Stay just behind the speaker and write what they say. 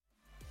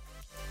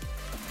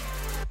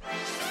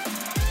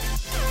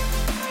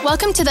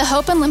Welcome to the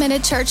Hope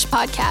Unlimited Church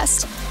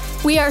podcast.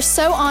 We are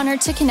so honored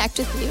to connect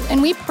with you,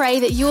 and we pray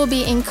that you will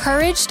be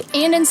encouraged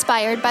and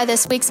inspired by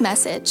this week's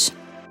message.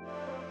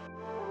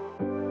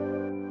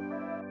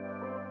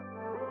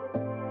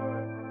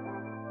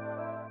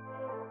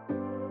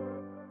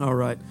 All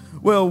right.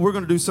 Well, we're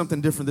going to do something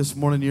different this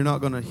morning. You're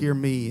not going to hear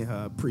me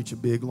preach a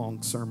big,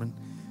 long sermon.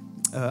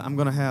 I'm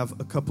going to have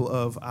a couple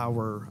of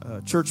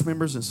our church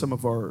members and some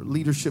of our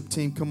leadership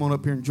team come on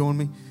up here and join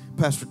me.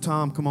 Pastor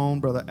Tom, come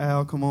on. Brother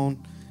Al, come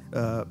on.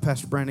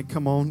 Pastor Brandon,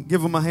 come on.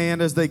 Give them a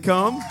hand as they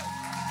come.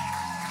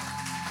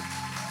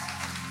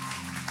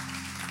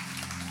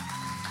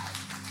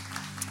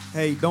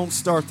 Hey, don't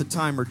start the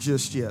timer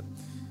just yet.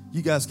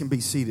 You guys can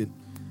be seated.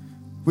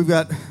 We've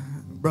got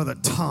Brother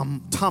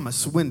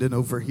Thomas Winden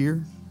over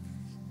here.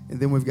 And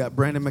then we've got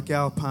Brandon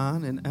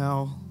McAlpine and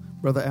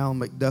Brother Al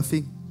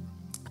McDuffie.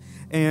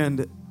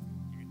 And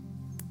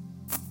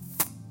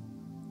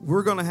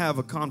we're going to have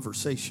a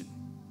conversation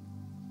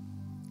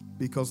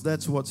because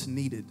that's what's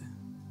needed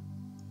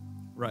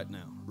right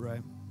now,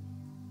 right?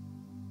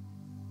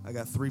 I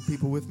got 3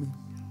 people with me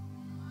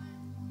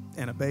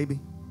and a baby.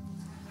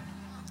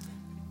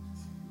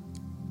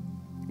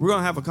 We're going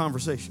to have a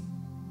conversation.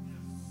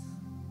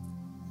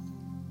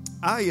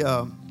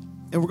 And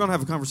we're going to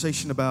have a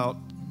conversation about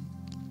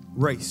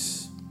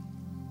race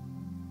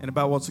and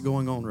about what's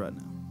going on right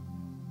now.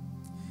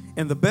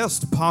 And the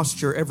best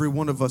posture every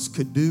one of us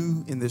could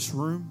do in this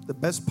room, the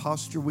best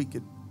posture we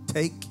could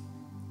take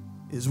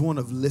is one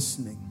of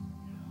listening.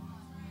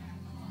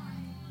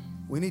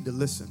 We need to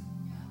listen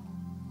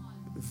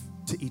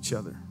to each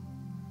other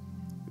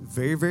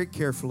very, very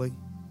carefully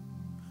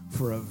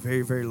for a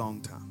very, very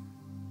long time.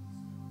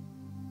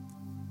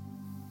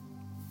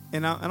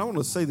 And I want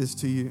to say this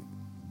to you.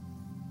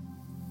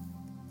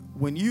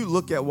 When you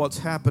look at what's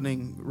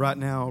happening right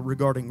now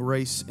regarding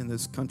race in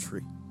this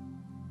country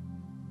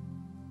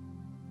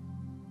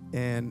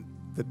and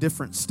the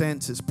different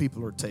stances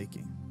people are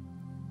taking,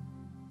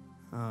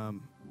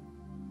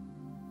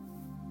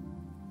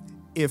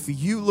 if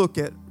you look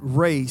at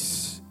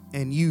race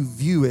and you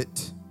view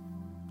it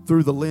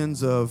through the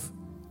lens of,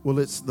 well,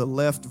 it's the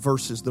left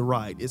versus the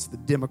right, it's the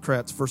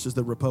Democrats versus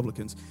the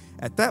Republicans,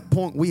 at that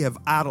point we have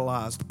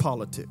idolized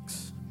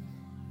politics.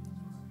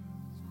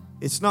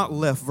 It's not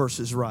left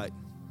versus right.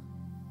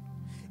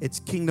 It's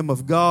kingdom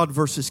of God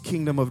versus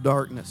kingdom of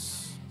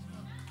darkness.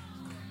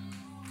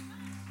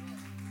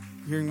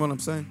 Hearing what I'm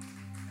saying?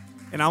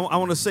 And I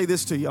want to say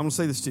this to you. I want to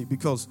say this to you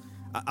because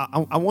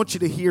I want you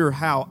to hear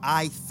how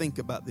I think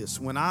about this.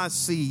 When I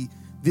see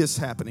this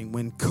happening,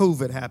 when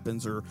COVID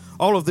happens, or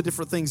all of the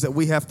different things that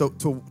we have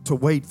to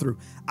wade through,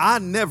 I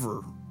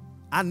never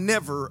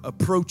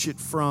approach it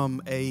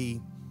from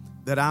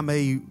that I'm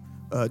a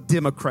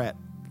Democrat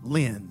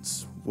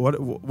lens.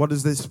 What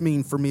does this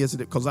mean for me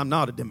because I'm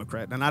not a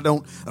Democrat, and I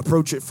don't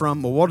approach it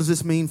from, well, what does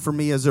this mean for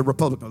me as a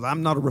Republican?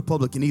 I'm not a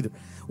Republican either.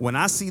 When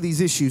I see these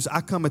issues,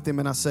 I come at them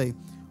and I say,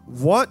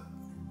 what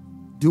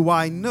do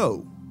I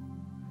know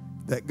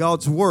that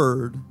God's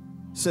word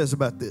says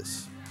about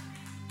this?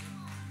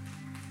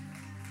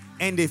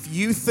 And if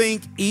you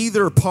think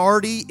either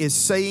party is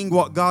saying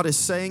what God is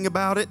saying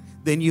about it,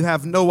 then you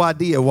have no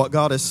idea what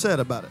God has said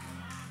about it.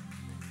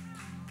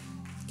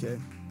 Okay?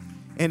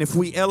 And if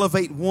we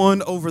elevate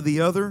one over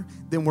the other,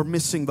 then we're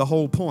missing the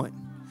whole point.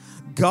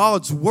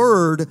 God's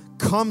word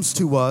comes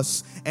to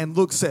us and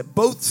looks at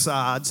both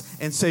sides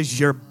and says,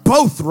 you're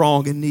both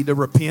wrong and need to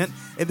repent.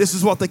 And this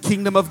is what the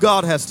kingdom of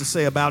God has to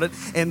say about it.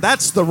 And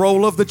that's the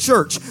role of the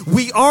church.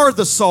 We are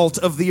the salt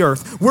of the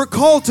earth. We're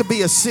called to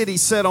be a city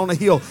set on a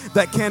hill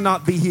that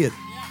cannot be hid.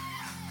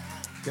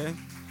 Okay?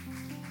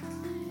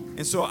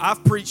 And so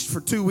I've preached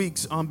for 2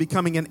 weeks on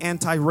becoming an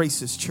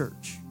anti-racist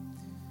church.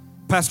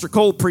 Pastor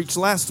Cole preached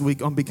last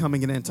week on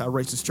becoming an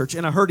anti-racist church,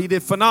 and I heard he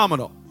did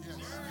phenomenal.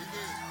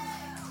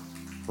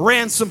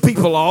 Ran some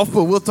people off,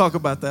 but we'll talk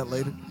about that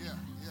later.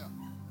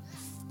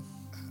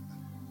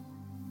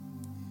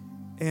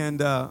 And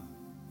now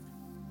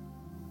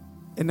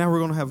we're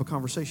going to have a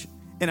conversation.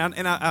 And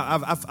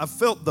I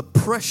felt the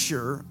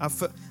pressure.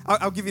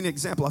 I'll give you an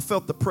example. I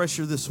felt the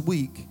pressure this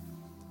week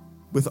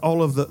with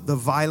all of the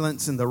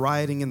violence and the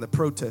rioting and the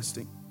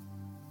protesting.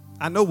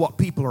 I know what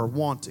people are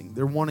wanting.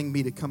 They're wanting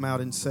me to come out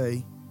and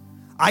say,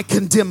 I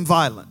condemn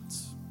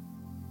violence.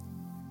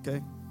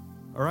 Okay?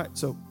 All right,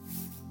 so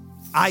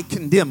I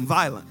condemn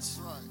violence.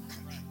 That's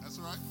right. That's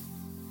right.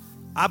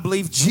 I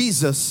believe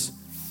Jesus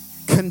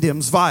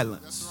condemns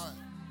violence. That's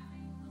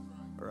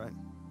right. All right.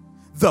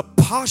 The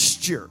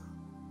posture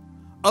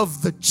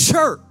of the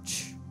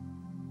church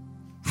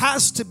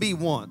has to be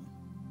one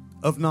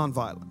of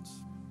nonviolence.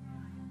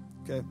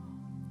 Okay?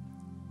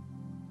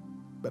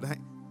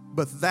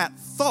 But that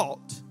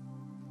thought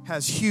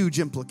has huge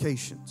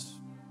implications.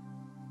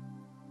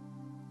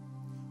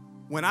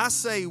 When I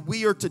say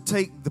we are to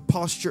take the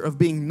posture of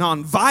being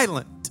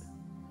nonviolent,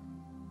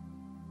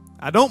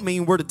 I don't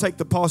mean we're to take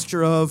the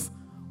posture of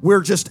we're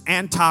just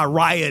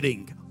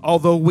anti-rioting,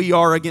 although we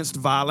are against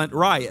violent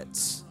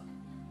riots.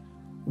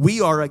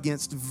 We are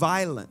against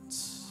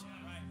violence.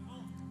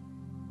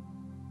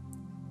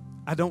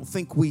 I don't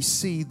think we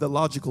see the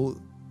logical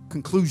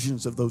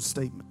conclusions of those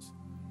statements.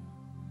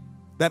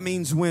 That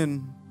means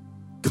when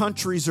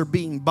countries are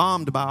being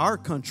bombed by our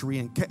country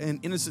and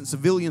innocent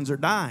civilians are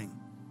dying,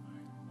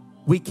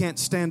 we can't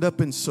stand up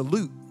and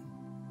salute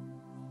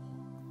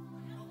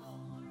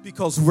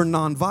because we're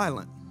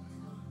nonviolent.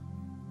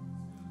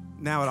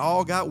 Now it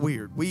all got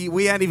weird.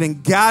 We hadn't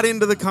even got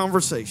into the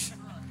conversation.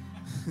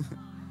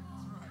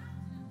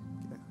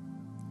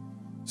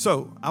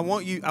 So I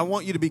want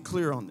you to be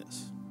clear on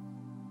this.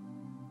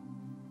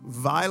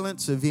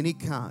 Violence of any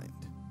kind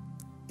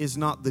is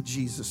not the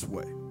Jesus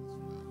way.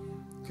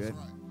 Okay?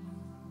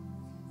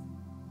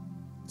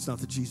 It's not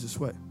the Jesus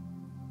way.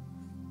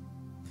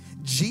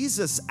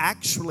 Jesus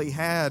actually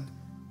had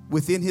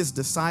within his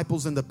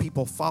disciples and the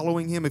people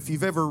following him, if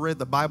you've ever read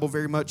the Bible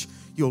very much,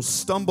 you'll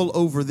stumble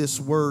over this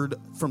word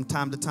from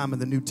time to time in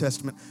the New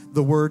Testament,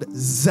 the word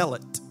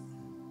zealot.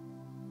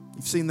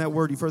 You've seen that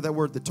word, you've heard that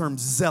word, the term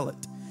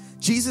zealot.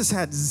 Jesus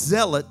had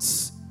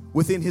zealots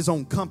within his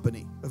own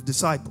company of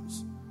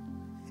disciples.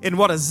 And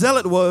what a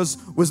zealot was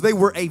they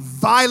were a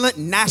violent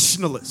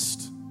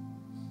nationalist.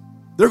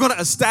 They're going to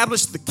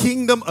establish the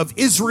kingdom of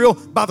Israel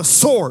by the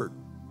sword.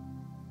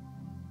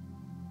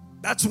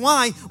 That's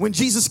why when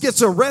Jesus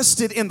gets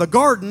arrested in the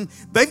garden,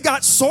 they've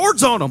got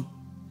swords on them.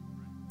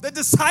 The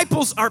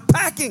disciples are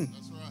packing.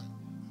 That's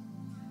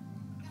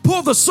right.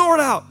 Pull the sword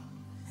out.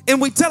 And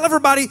we tell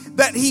everybody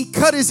that he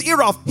cut his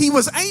ear off. He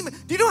was aiming.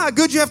 Do you know how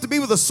good you have to be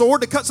with a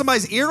sword to cut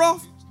somebody's ear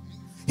off?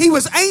 He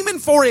was aiming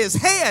for his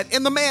head,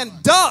 and the man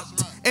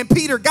ducked, and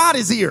Peter got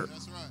his ear.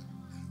 That's right.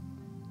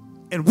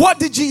 And what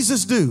did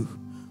Jesus do?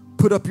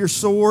 Put up your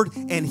sword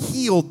and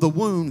healed the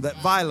wound that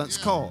violence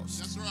caused.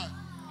 That's right.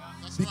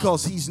 That's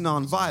Because he's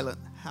nonviolent.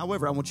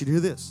 However, I want you to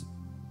hear this.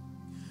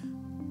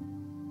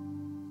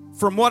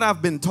 From what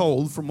I've been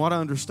told, from what I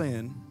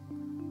understand,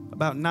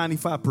 about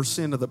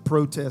 95% of the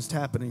protests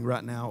happening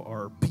right now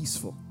are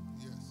peaceful.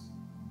 Yes.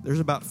 There's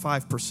about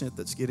 5%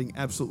 that's getting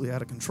absolutely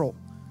out of control.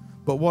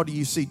 But what do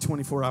you see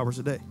 24 hours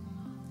a day?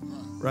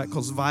 Right?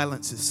 Because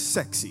violence is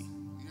sexy.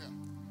 Yeah.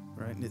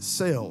 Right? And it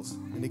sells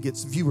and it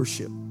gets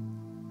viewership.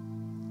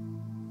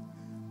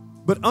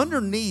 But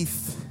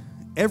underneath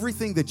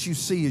everything that you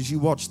see as you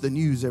watch the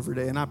news every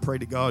day, and I pray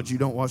to God you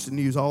don't watch the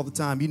news all the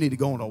time. You need to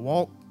go on a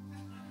walk,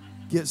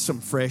 get some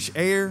fresh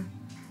air,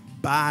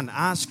 buy an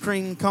ice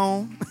cream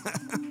cone,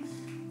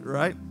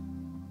 right?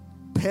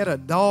 Pet a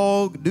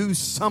dog, do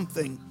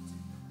something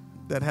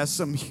that has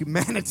some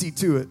humanity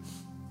to it.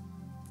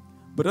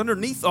 But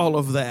underneath all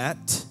of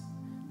that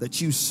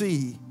you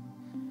see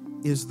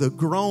is the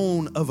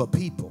groan of a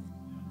people.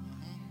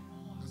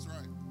 That's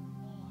right.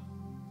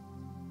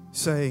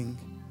 Saying,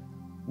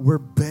 we're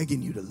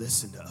begging you to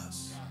listen to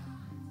us.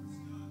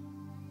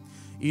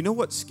 You know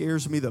what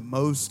scares me the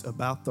most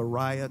about the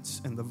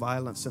riots and the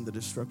violence and the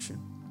destruction?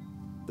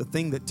 The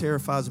thing that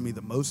terrifies me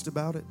the most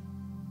about it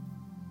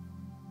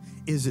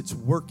is it's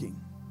working.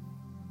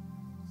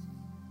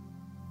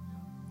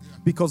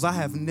 Because I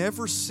have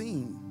never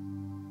seen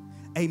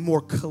a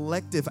more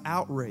collective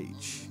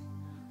outrage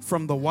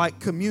from the white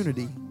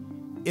community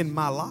in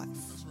my life.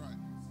 That's right.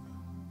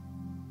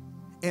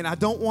 And I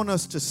don't want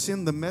us to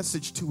send the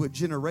message to a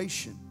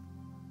generation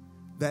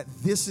that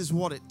this is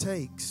what it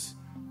takes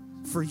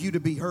for you to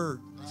be heard.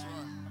 That's right.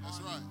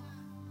 That's right.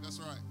 That's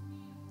right.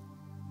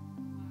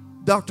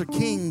 Dr.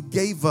 King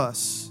gave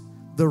us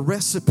the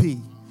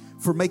recipe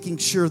for making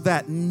sure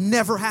that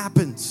never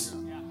happens.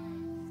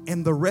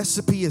 And the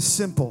recipe is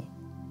simple.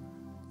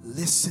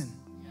 Listen.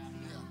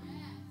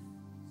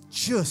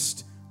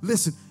 Just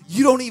listen.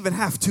 You don't even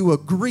have to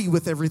agree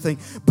with everything,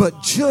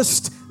 but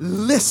just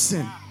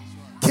listen.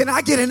 Can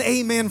I get an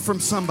amen from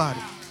somebody?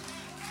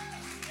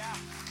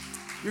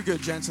 You're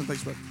good, Jansen.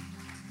 Thanks, brother.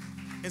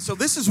 And so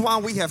this is why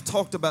we have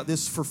talked about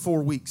this for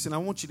 4 weeks, and I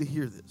want you to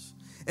hear this.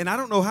 And I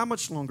don't know how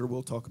much longer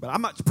we'll talk about it. I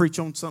might preach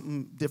on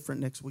something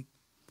different next week.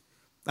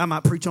 I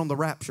might preach on the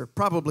rapture.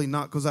 Probably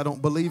not, because I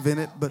don't believe in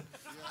it, but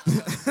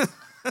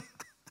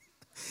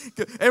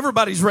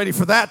everybody's ready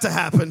for that to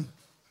happen.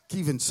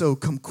 Even so,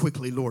 come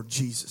quickly, Lord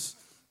Jesus.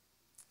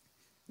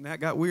 And that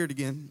got weird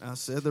again. I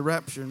said the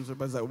rapture, and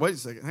everybody's like, wait a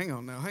second, hang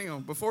on now, hang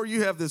on. Before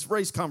you have this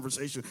race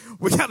conversation,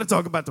 we got to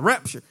talk about the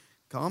rapture.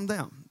 Calm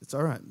down. It's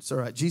all right. It's all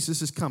right.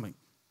 Jesus is coming.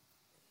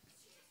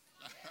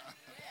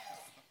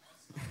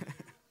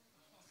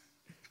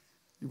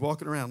 You're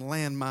walking around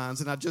landmines,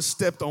 and I just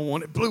stepped on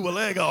one. It blew a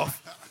leg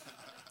off.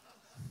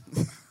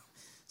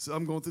 So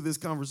I'm going through this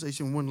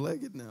conversation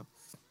one-legged now.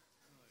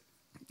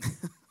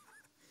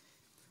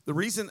 The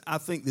reason I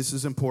think this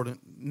is important,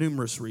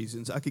 numerous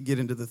reasons. I could get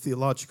into the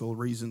theological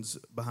reasons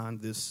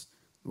behind this,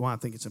 why I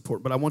think it's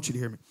important, but I want you to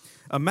hear me.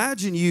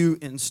 Imagine you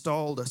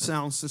installed a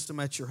sound system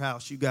at your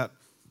house. You got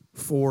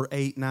 4,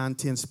 8, 9,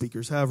 10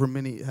 speakers, however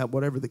many,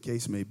 whatever the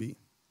case may be.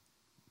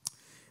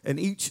 And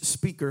each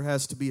speaker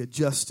has to be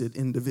adjusted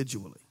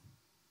individually.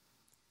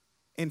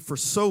 And for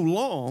so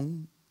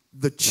long,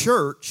 the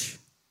church,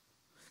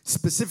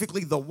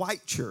 specifically the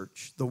white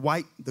church, the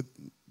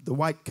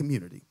white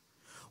community,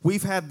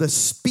 we've had the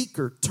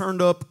speaker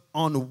turned up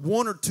on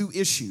 1 or 2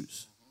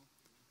 issues.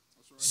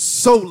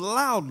 so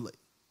loudly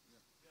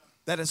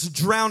that it's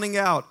drowning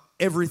out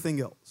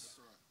everything else.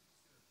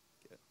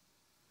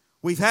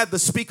 We've had the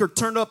speaker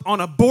turn up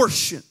on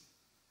abortion.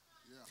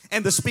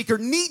 And the speaker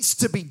needs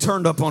to be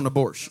turned up on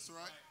abortion. That's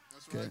right.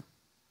 That's right.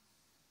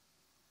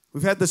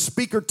 We've had the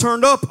speaker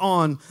turned up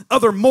on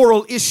other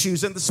moral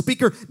issues, and the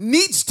speaker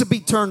needs to be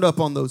turned up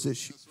on those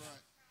issues. That's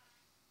right.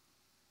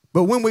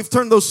 But when we've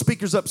turned those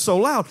speakers up so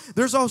loud,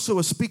 there's also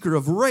a speaker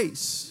of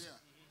race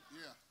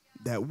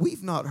that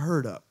we've not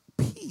heard a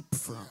peep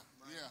from.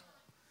 Yeah.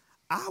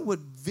 I would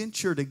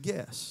venture to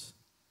guess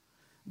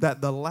that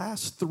the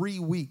last 3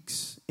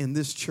 weeks in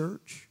this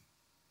church,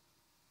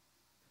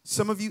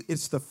 some of you,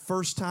 it's the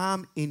first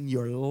time in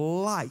your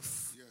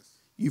life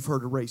you've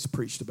heard a race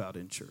preached about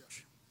in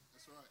church.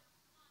 That's right.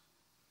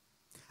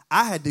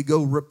 I had to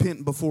go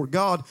repent before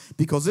God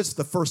because it's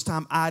the first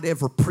time I'd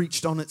ever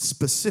preached on it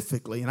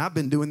specifically. And I've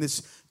been doing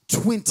this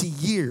 20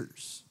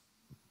 years.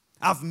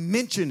 I've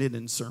mentioned it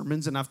in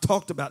sermons and I've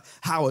talked about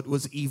how it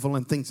was evil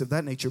and things of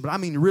that nature. But I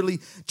mean, really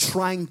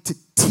trying to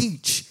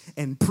teach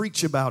and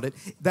preach about it,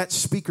 that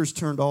speaker's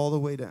turned all the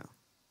way down.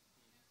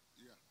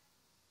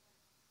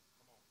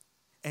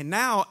 And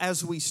now,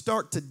 as we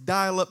start to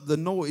dial up the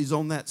noise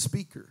on that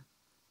speaker,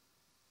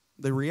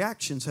 the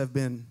reactions have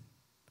been,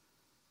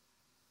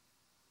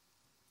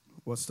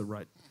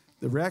 the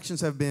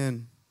reactions have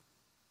been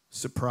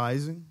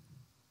surprising,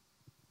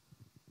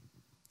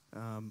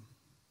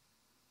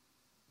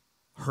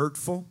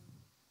 hurtful,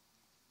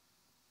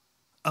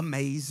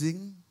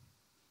 amazing,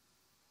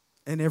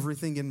 and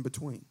everything in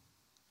between.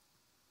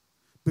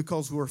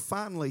 Because we're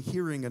finally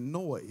hearing a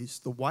noise,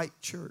 the white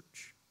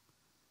church.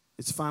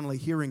 It's finally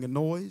hearing a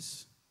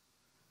noise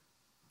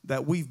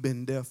that we've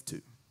been deaf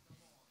to.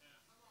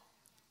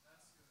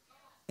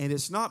 And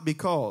it's not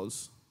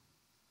because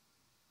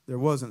there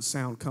wasn't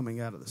sound coming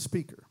out of the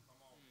speaker.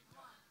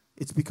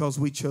 It's because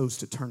we chose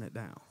to turn it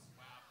down.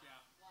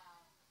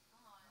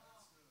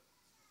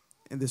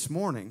 And this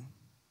morning,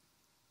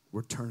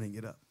 we're turning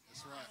it up.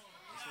 That's right.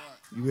 That's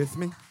right. You with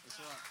me? That's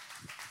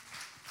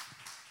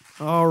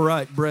right. All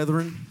right,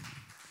 brethren.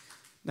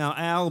 Now,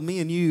 Al, me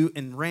and you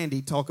and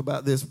Randy talk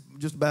about this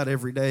just about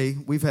every day.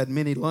 We've had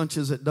many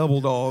lunches at Double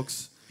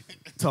Dogs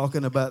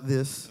talking about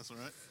this. That's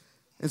right.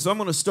 And so I'm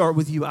going to start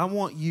with you. I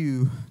want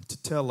you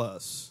to tell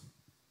us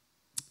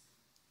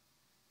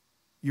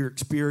your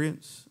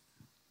experience,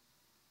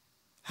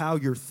 how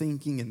you're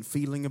thinking and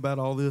feeling about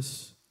all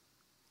this,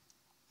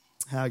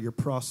 how you're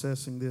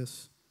processing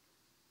this,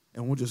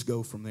 and we'll just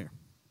go from there.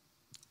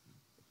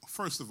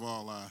 First of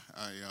all,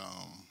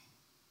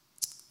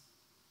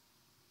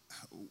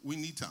 we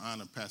need to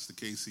honor Pastor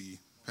Casey,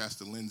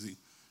 Pastor Lindsay,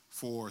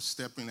 for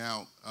stepping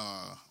out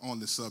on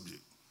the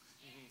subject.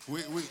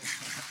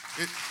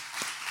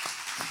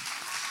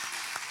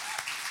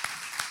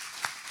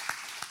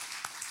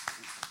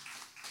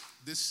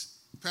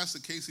 Pastor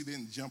Casey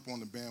didn't jump on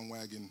the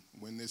bandwagon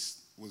when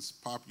this was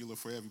popular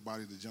for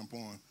everybody to jump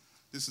on.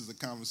 This is a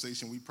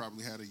conversation we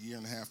probably had 1.5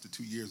 years to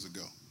 2 years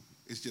ago.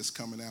 It's just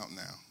coming out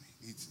now.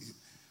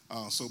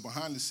 So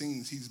behind the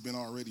scenes, he's been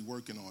already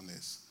working on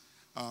this.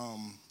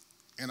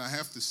 And I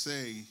have to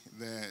say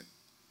that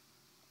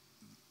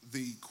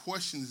the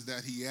questions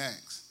that he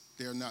asks,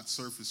 they're not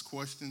surface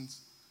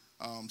questions.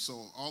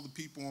 So all the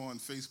people on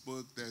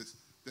Facebook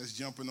that's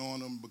jumping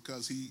on him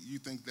because you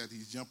think that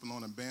he's jumping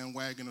on a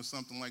bandwagon or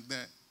something like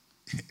that,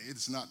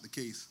 it's not the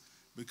case,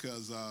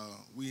 because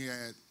we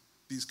had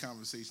these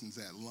conversations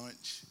at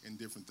lunch and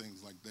different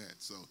things like that.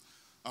 So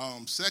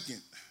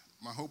second,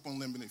 my Hope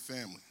Unlimited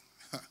family,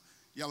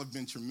 y'all have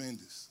been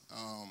tremendous.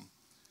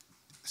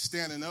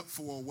 Standing up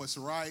for what's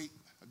right.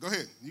 Go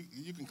ahead.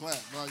 You can clap.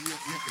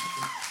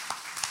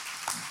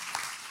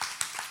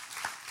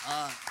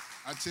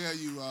 I tell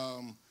you,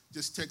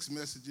 just text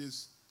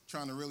messages,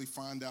 trying to really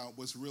find out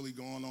what's really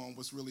going on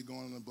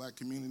in the black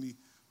community.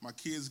 My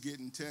kids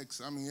getting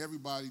texts. I mean,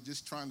 everybody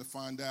just trying to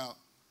find out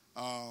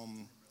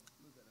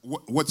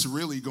what's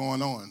really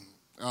going on.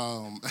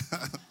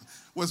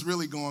 What's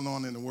really going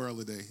on in the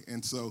world today.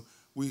 And so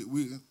we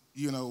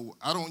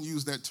I don't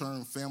use that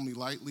term family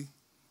lightly.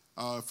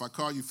 If I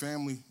call you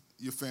family,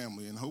 you're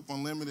family. And Hope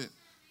Unlimited,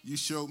 you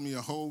showed me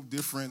a whole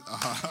different,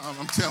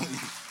 I'm telling you,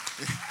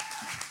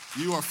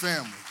 you are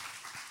family.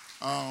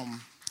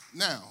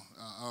 Now,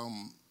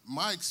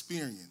 my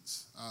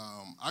experience,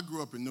 I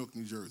grew up in Newark,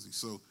 New Jersey.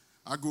 So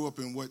I grew up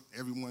in what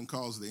everyone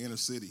calls the inner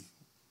city.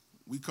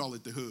 We call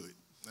it the hood.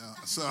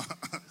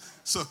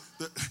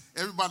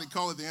 Everybody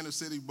call it the inner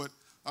city. But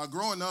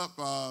growing up,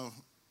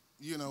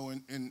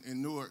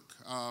 in Newark,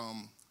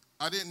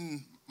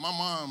 my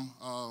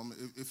mom,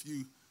 if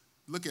you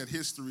look at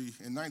history,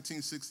 in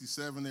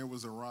 1967, there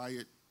was a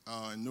riot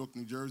in Newark,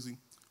 New Jersey.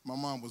 My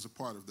mom was a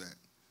part of that.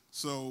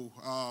 So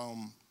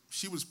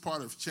she was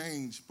part of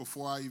change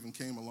before I even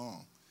came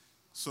along.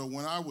 So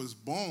when I was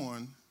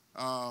born,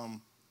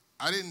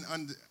 I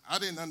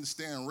didn't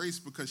understand race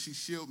because she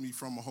shielded me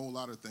from a whole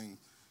lot of things.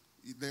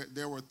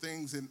 There were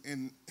things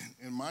in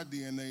my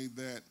DNA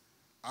that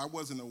I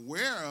wasn't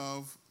aware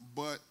of,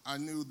 but I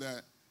knew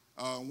that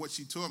what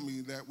she taught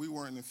me, that we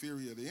weren't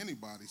inferior to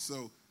anybody.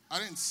 So I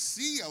didn't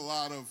see a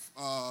lot of,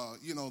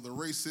 the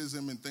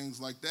racism and things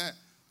like that,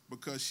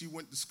 because she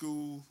went to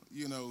school,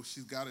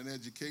 she's got an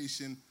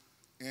education,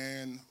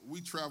 and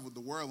we traveled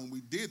the world and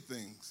we did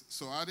things.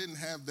 So I didn't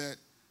have that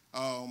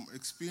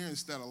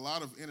experience that a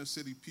lot of inner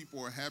city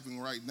people are having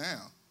right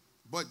now.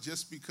 But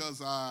just because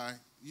my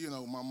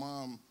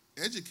mom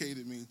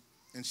educated me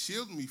and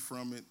shielded me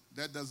from it,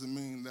 that doesn't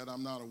mean that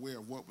I'm not aware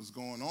of what was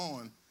going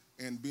on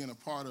and being a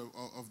part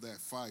of that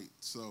fight.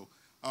 So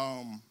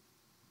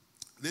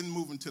then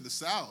moving to the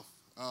South,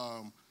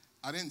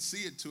 I didn't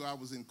see it till I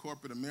was in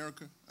corporate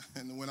America.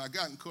 And when I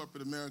got in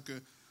corporate America,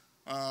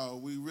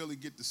 we really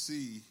get to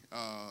see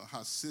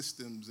how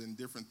systems and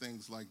different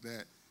things like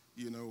that,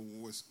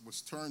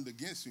 was turned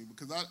against me,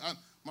 because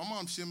my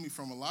mom shielded me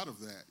from a lot of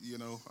that,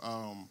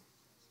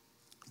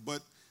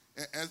 But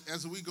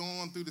as we go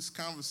on through this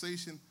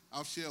conversation,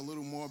 I'll share a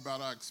little more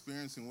about our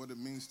experience and what it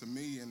means to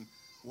me and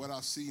what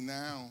I see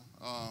now,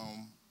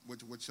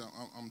 which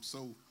I'm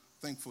so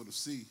thankful to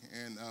see.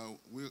 And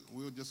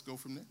we'll just go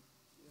from there.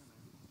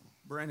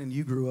 Brandon,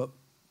 you grew up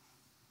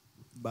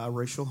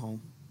biracial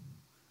home.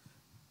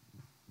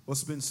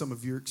 What's been some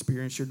of your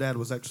experience? Your dad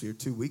was actually here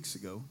 2 weeks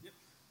ago. Yep.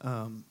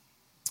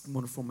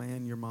 Wonderful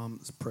man. Your mom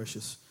is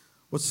precious.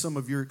 What's some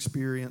of your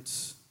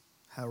experience?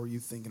 How are you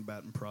thinking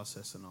about and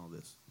processing all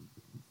this?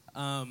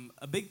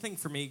 A big thing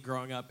for me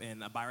growing up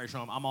in a biracial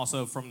home, I'm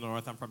also from the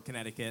North, I'm from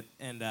Connecticut,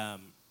 and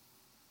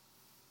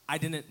I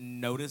didn't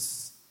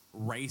notice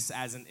race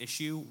as an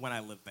issue when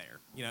I lived there.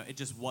 It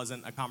just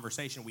wasn't a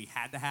conversation we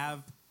had to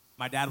have.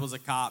 My dad was a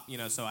cop,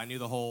 so I knew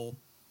the whole,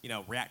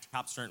 react to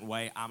cops a certain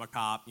way. I'm a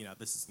cop,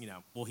 this is,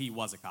 he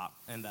was a cop.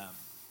 And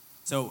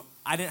so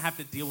I didn't have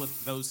to deal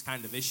with those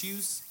kind of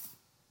issues.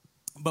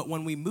 But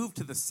when we moved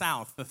to the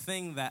South, the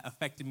thing that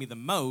affected me the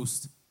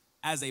most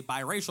as a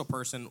biracial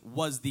person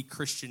was the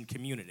Christian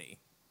community,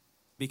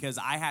 because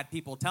I had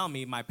people tell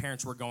me my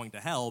parents were going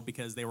to hell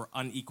because they were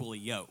unequally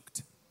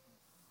yoked.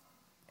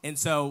 And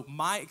so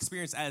my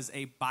experience as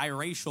a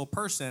biracial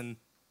person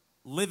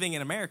living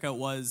in America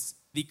was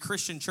the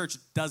Christian church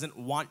doesn't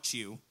want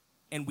you,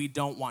 and we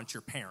don't want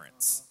your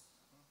parents.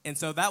 And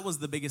so that was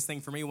the biggest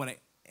thing for me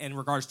in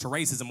regards to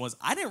racism, was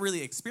I didn't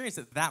really experience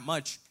it that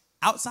much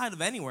outside of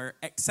anywhere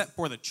except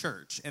for the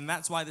church. And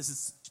that's why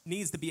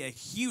needs to be a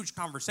huge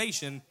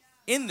conversation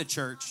in the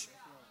church,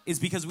 is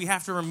because we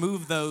have to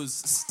remove those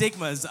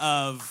stigmas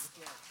of,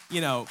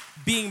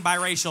 being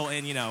biracial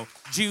and,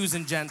 Jews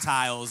and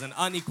Gentiles and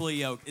unequally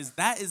yoked.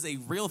 That is a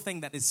real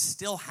thing that is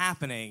still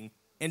happening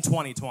in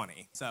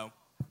 2020. So,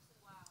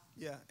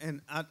 yeah, and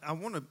I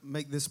want to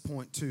make this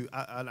point too.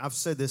 I've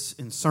said this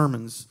in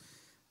sermons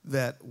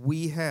that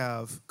we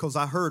have, because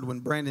I heard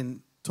when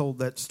Brandon told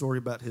that story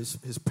about his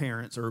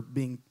parents, or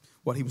being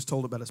what he was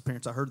told about his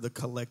parents, I heard the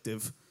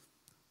collective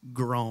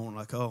groan,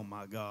 like, oh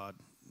my God,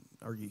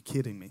 are you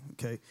kidding me?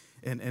 Okay,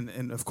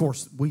 and of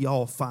course we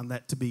all find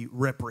that to be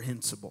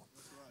reprehensible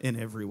in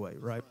every way,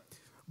 right?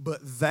 But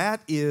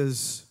that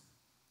is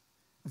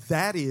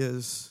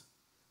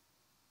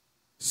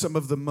some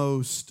of the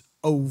most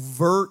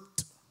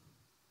overt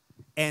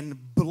and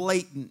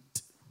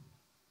blatant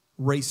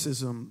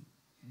racism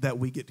that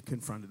we get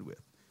confronted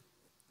with,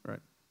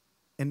 right?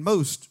 And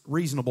most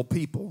reasonable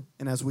people,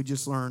 and as we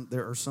just learned,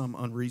 there are some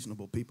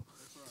unreasonable people,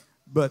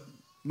 but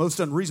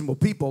most unreasonable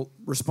people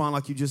respond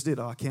like you just did.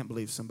 Oh, I can't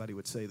believe somebody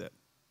would say that.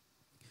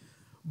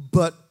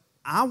 But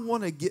I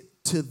want to get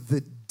to the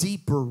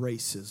deeper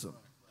racism.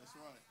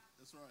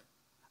 That's right.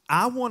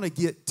 I want to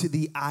get to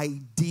the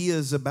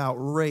ideas about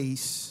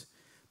race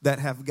that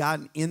have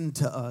gotten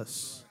into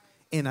us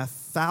in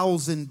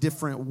 1,000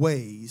 different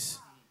ways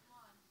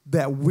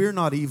that we're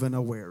not even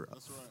aware of.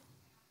 That's right.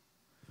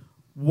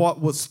 What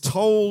was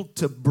told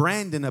to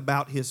Brandon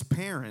about his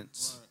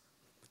parents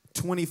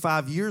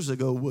 25 years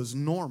ago was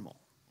normal.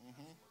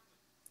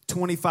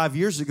 25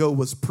 years ago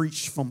was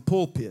preached from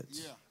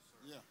pulpits.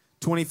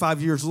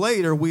 25 years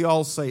later, we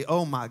all say,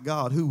 oh my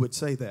God, who would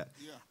say that?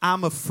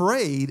 I'm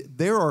afraid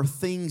there are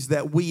things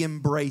that we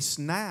embrace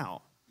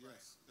now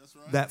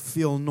that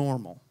feel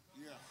normal.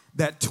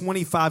 That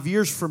 25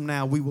 years from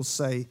now, we will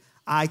say,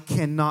 I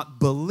cannot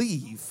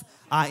believe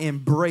I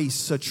embrace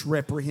such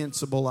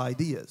reprehensible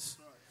ideas.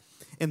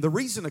 And the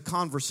reason a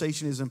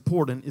conversation is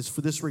important is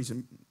for this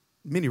reason,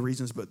 many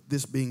reasons, but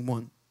this being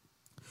one.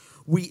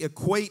 We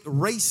equate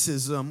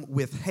racism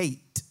with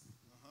hate.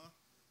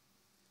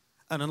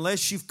 And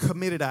unless you've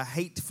committed a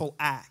hateful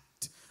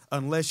act,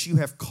 unless you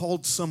have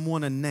called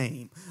someone a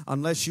name,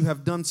 unless you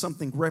have done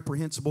something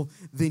reprehensible,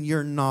 then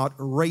you're not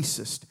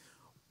racist.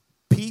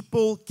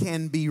 People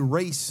can be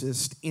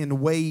racist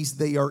in ways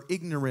they are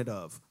ignorant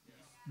of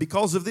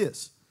because of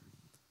this.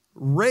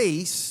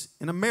 Race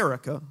in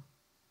America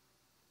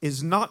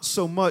is not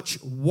so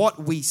much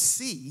what we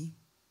see,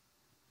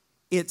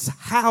 it's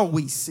how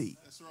we see.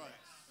 That's right.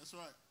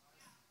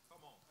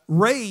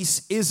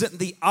 Race isn't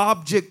the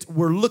object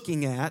we're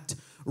looking at.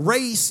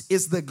 Race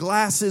is the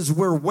glasses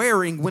we're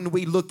wearing when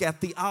we look at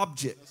the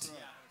object.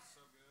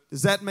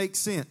 Does that make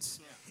sense?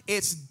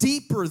 It's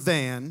deeper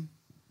than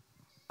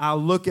I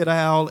look at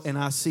Al and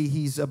I see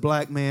he's a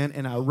black man,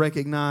 and I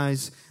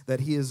recognize that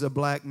he is a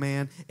black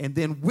man. And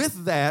then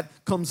with that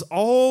comes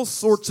all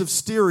sorts of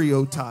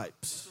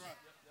stereotypes,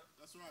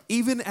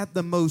 even at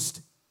the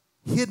most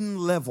hidden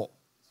level.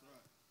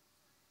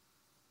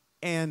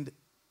 And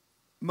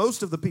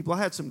most of the people, I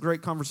had some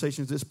great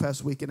conversations this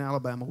past week in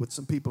Alabama with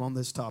some people on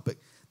this topic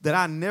that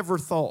I never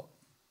thought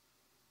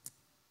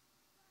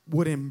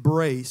would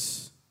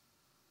embrace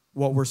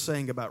what we're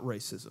saying about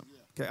racism.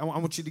 Okay, I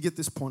want you to get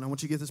this point. I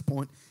want you to get this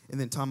point, and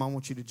then Tom, I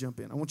want you to jump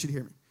in. I want you to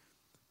hear me.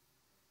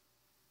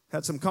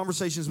 Had some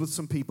conversations with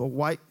some people,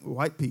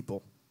 white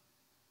people,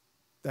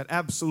 that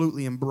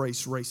absolutely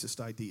embrace racist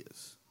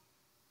ideas.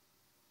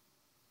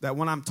 That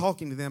when I'm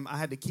talking to them, I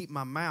had to keep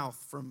my mouth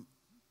from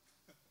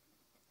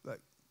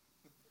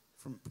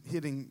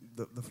hitting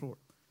the floor.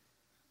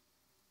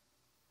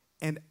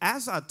 And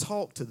as I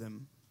talked to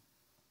them,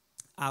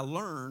 I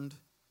learned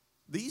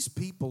these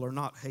people are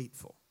not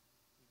hateful.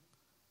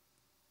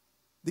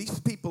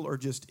 These people are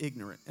just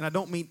ignorant. And I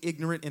don't mean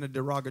ignorant in a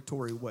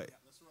derogatory way.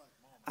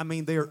 I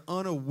mean they're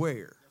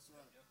unaware.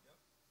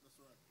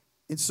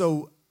 And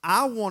so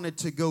I wanted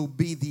to go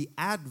be the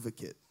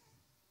advocate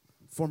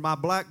for my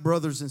black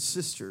brothers and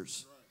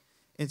sisters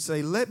and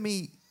say, let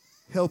me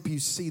help you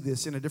see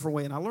this in a different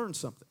way. And I learned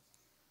something.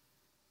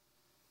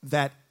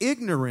 That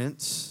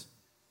ignorance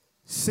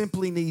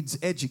simply needs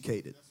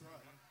educated.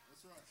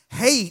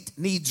 Hate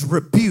needs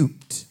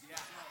rebuked.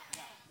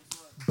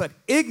 But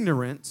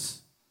ignorance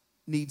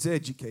needs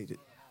educated.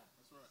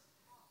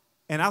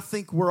 And I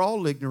think we're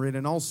all ignorant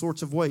in all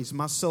sorts of ways,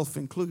 myself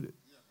included.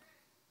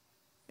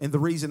 And the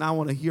reason I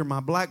want to hear my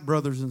black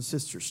brothers and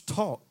sisters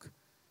talk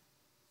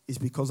is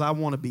because I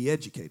want to be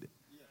educated.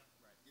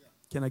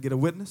 Can I get a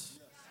witness?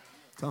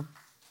 Tom?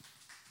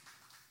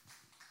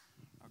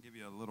 I'll give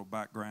you a little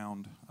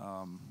background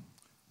of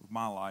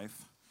my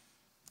life.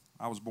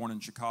 I was born in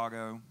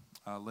Chicago.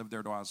 Lived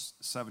there till I was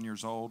 7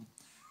 years old.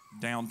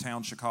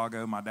 Downtown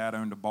Chicago, my dad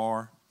owned a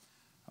bar.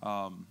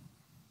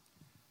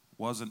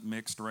 Wasn't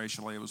mixed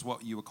racially. It was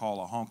what you would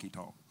call a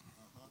honky-tonk.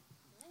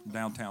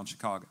 Downtown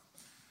Chicago.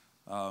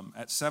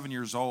 At 7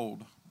 years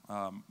old,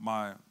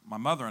 my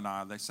mother and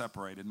I, they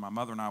separated. My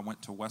mother and I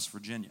went to West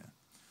Virginia.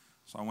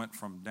 So I went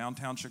from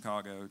downtown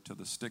Chicago to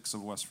the sticks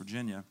of West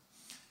Virginia.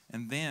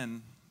 And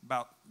then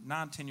about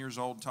 9, 10 years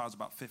old until I was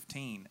about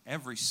 15,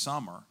 every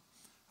summer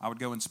I would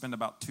go and spend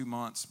about 2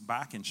 months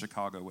back in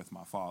Chicago with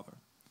my father.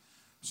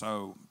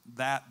 So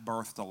that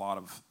birthed a lot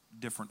of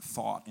different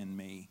thought in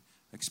me,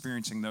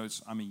 experiencing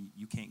those. I mean,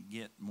 you can't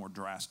get more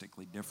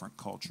drastically different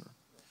culture.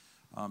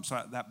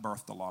 So that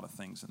birthed a lot of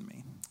things in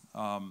me.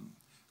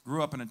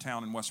 Grew up in a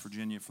town in West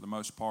Virginia for the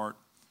most part,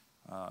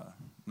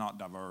 not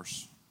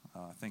diverse.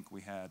 I think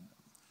we had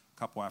a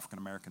couple African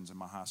Americans in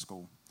my high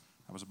school.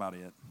 That was about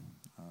it.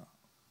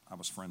 I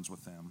was friends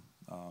with them.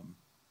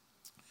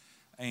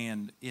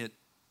 And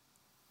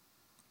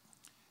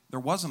there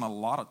wasn't a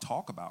lot of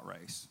talk about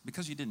race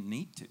because you didn't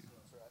need to.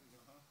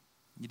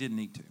 You didn't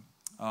need to.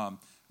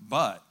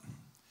 But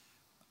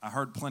I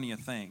heard plenty of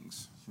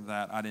things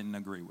that I didn't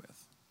agree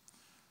with.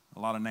 A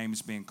lot of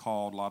names being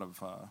called, a lot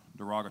of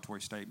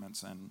derogatory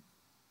statements. And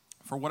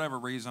for whatever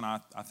reason, I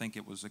think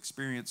it was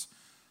experience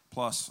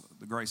plus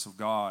the grace of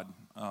God.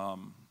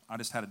 I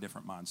just had a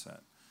different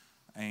mindset.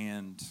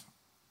 And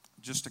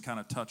just to kind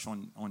of touch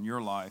on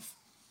your life,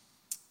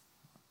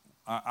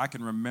 I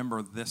can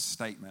remember this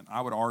statement.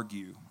 I would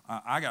argue.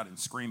 I got in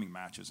screaming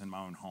matches in my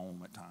own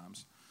home at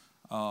times.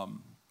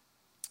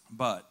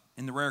 But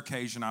in the rare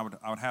occasion I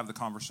would have the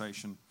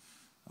conversation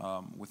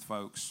with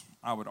folks,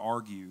 I would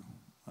argue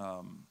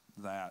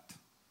that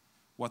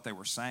what they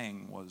were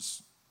saying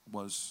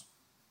was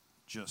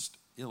just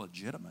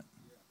illegitimate.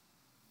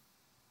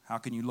 How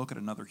can you look at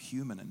another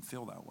human and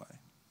feel that way?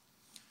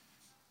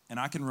 And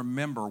I can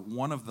remember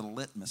one of the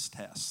litmus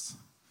tests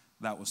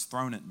that was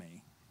thrown at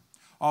me.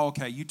 Oh,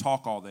 okay, you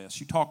talk all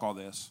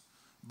this,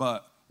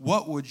 but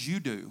what would you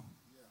do?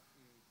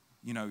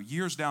 You know,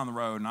 years down the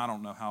road, and I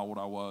don't know how old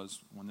I was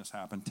when this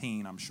happened,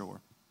 teen, I'm sure.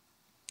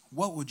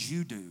 What would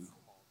you do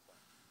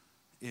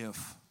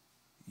if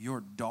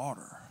your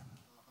daughter,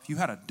 if you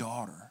had a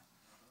daughter,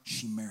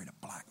 she married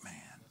a black man?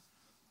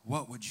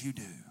 What would you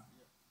do?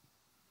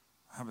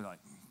 I'd be like,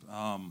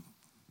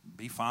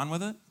 be fine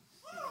with it?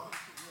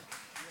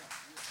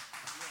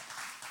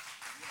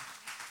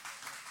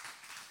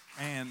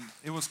 And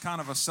it was kind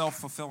of a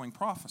self-fulfilling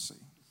prophecy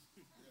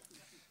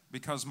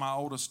because my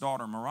oldest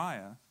daughter,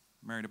 Mariah,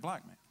 married a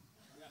black man.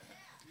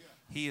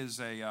 He is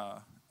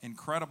a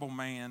incredible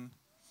man.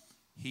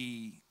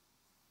 He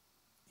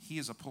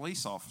is a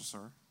police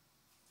officer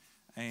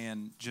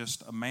and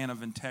just a man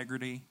of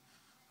integrity,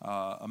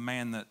 a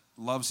man that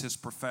loves his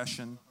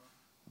profession,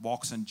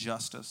 walks in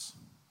justice.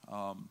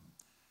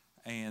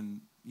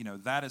 And, you know,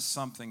 that is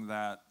something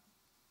that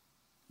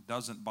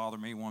doesn't bother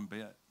me one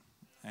bit.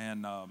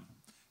 And,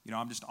 you know,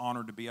 I'm just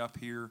honored to be up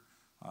here.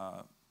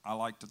 I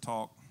like to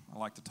talk. I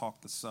like to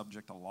talk the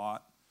subject a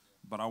lot,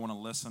 but I want to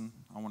listen.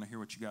 I want to hear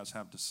what you guys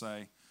have to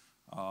say.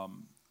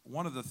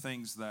 One of the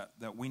things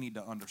that we need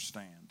to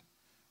understand,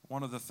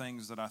 one of the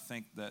things that I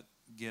think that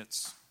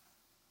gets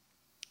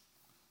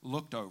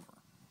looked over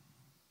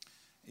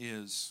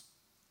is,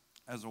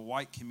 as a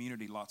white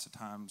community, lots of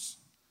times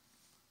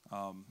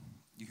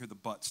you hear the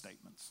but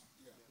statements,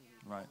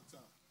 right?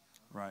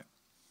 Right.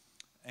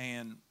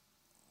 And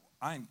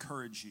I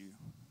encourage you,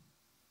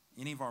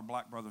 any of our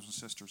black brothers and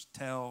sisters,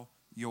 tell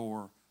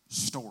your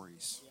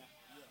stories.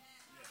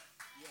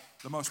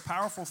 The most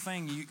powerful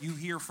thing you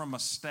hear from a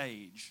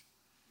stage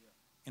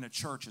in a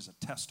church is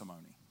a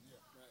testimony.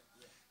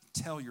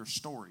 Tell your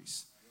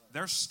stories.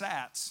 There's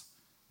stats,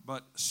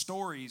 but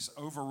stories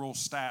overrule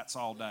stats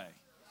all day.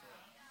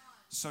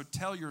 So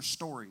tell your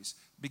stories,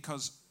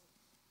 because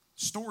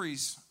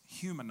stories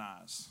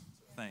humanize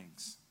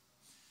things.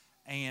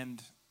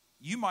 And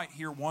you might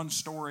hear one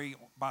story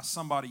by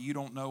somebody you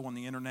don't know on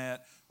the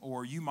internet,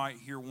 or you might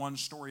hear one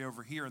story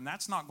over here, and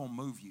that's not going to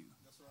move you.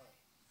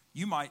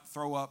 You might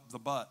throw up the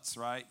buts,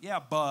 right? Yeah,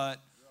 but.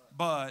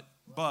 But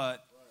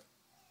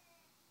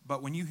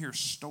when you hear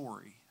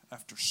story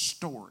after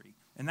story,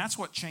 and that's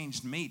what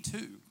changed me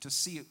too, to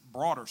see a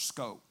broader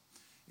scope,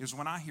 is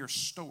when I hear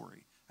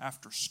story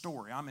after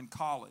story. I'm in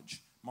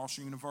college,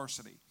 Marshall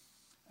University,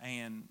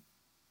 and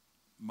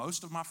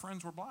most of my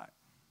friends were black.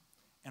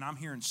 And I'm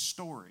hearing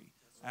story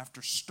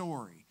after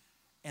story,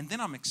 and then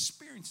I'm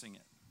experiencing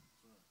it.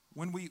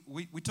 When we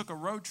took a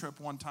road trip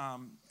one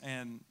time,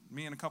 and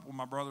me and a couple of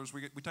my brothers,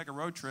 we take a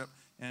road trip,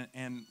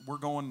 and we're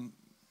going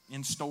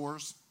in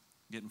stores,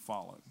 getting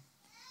followed.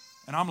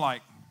 And I'm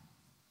like,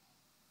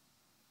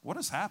 what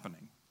is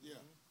happening?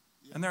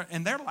 Yeah.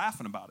 And they're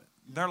laughing about it.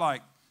 Yeah. They're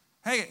like,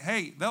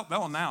 hey,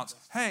 they'll announce,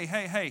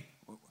 hey,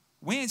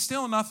 we ain't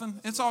stealing nothing.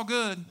 It's all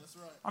good. That's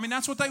right. I mean,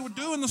 that's what they would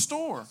do in the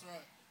store. That's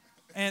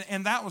right.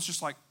 And that was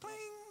just like, bling.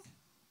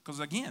 Because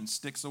again,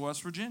 sticks to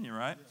West Virginia,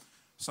 right? Yeah.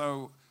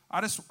 So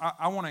I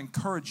want to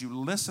encourage you,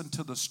 listen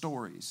to the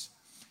stories.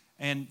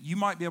 And you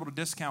might be able to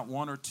discount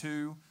one or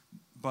two,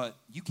 but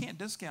you can't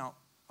discount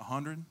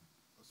 100, right.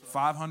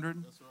 500.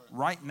 Right.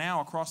 Right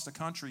now, across the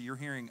country, you're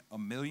hearing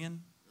 1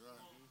 million,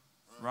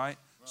 right?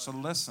 So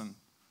listen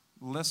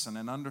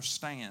and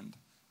understand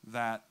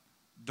that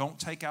don't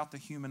take out the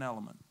human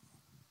element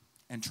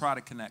and try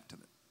to connect to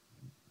it.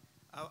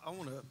 I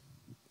want to,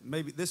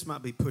 maybe this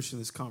might be pushing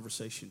this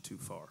conversation too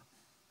far.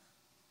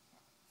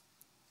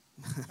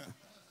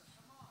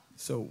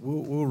 So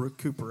we'll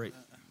recuperate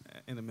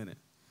in a minute.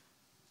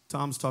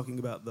 Tom's talking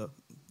about the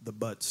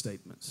but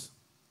statements.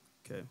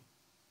 Okay.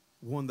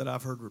 One that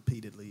I've heard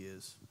repeatedly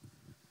is,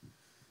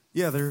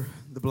 yeah, they're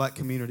the black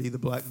community, the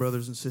black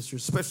brothers and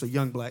sisters, especially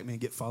young black men,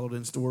 get followed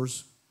in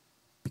stores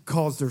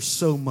because there's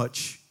so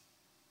much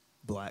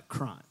black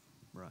crime,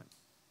 right?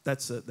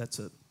 That's a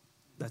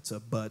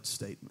but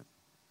statement.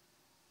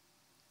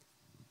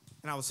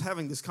 And I was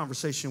having this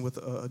conversation with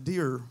a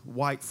dear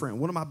white friend,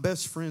 one of my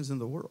best friends in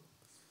the world.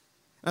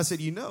 And I said,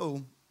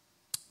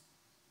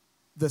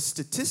 the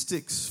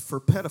statistics for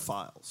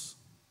pedophiles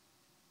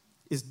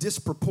is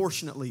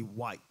disproportionately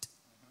white.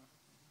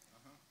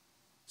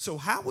 So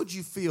how would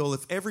you feel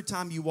if every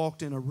time you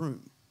walked in a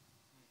room,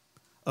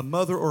 a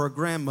mother or a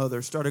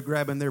grandmother started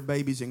grabbing their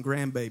babies and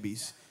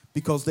grandbabies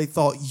because they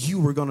thought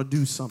you were going to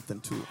do something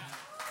to them?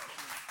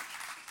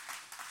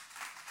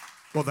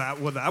 Well,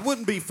 that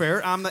wouldn't be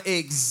fair.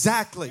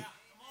 Exactly.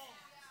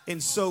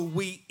 And so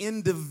we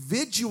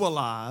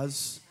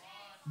individualize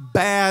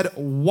bad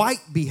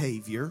white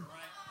behavior,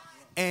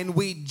 and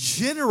we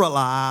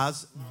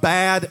generalize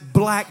bad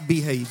black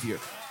behavior.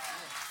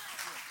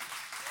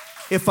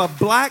 If a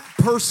black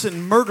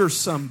person murders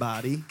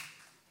somebody,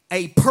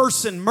 a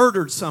person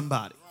murdered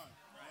somebody.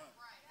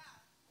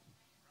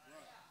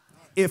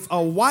 If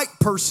a white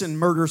person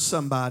murders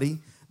somebody,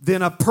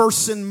 then a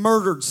person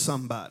murdered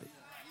somebody.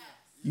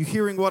 You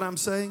hearing what I'm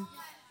saying?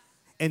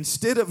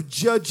 Instead of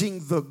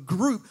judging the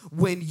group,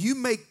 when you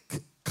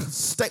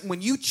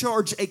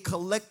charge a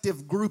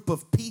collective group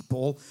of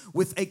people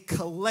with a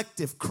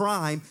collective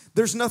crime,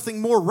 there's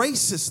nothing more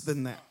racist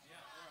than that.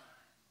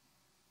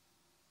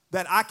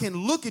 That I can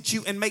look at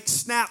you and make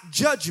snap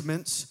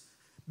judgments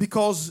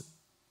because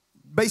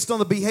based on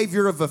the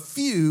behavior of a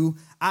few,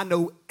 I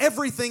know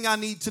everything I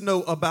need to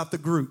know about the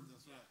group.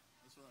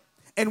 That's right.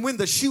 And when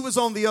the shoe is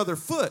on the other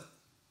foot,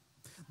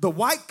 the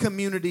white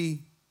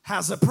community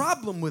has a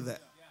problem with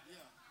that.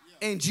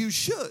 And you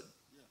should,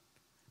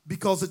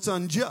 because it's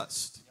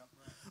unjust.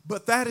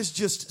 But that is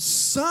just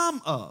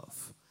some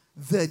of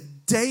the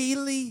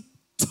daily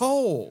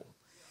toll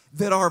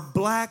that our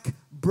black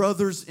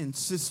brothers and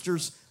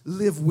sisters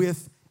live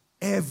with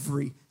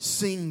every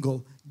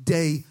single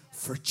day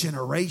for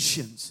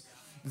generations.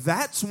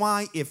 That's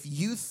why if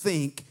you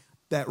think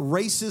that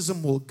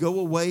racism will go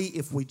away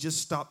if we just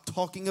stop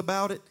talking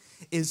about it,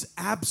 is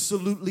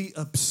absolutely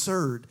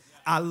absurd.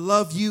 I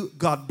love you,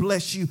 God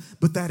bless you,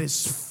 but that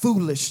is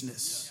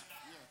foolishness.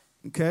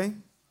 Okay?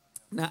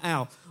 Now,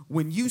 Al,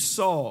 when you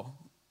saw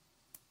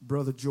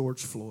Brother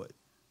George Floyd,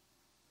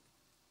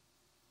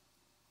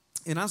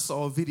 and I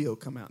saw a video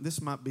come out,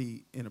 this might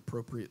be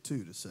inappropriate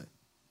too to say.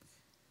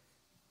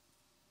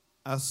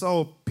 I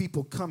saw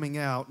people coming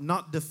out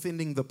not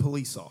defending the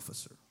police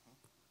officer,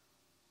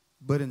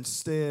 but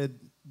instead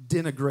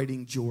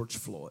denigrating George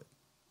Floyd.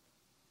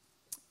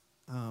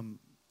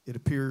 It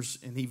appears,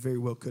 and he very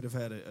well could have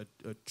had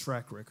a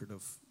track record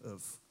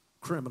of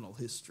criminal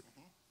history.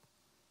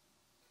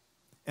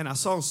 And I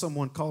saw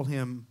someone call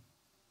him,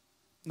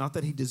 not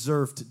that he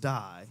deserved to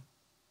die,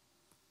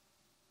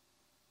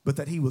 but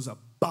that he was a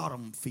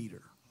bottom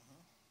feeder.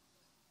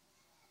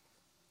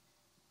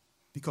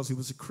 Because he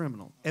was a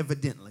criminal.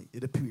 Evidently,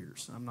 it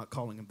appears. I'm not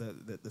calling him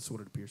that. That's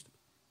what it appears to be.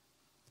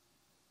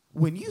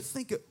 When you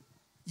think of,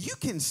 you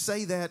can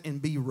say that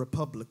and be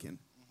Republican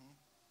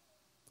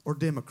or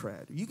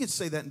Democrat. You can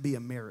say that and be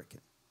American.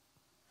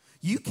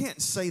 You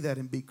can't say that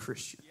and be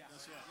Christian.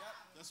 That's right.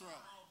 That's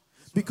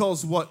right.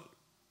 Because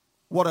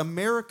what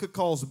America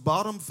calls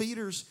bottom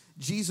feeders,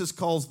 Jesus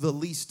calls the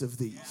least of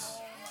these.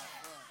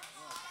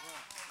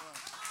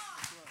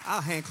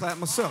 I'll hand clap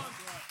myself.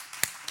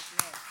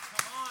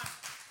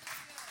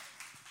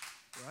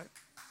 Right?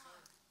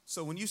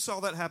 So when you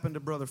saw that happen to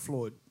Brother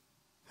Floyd,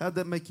 how'd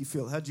that make you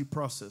feel? How'd you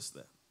process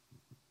that?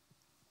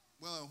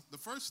 Well, the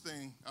first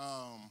thing,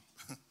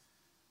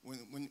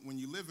 when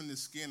you live in this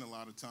skin, a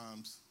lot of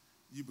times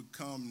you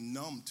become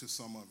numb to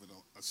some of it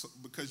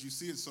because you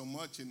see it so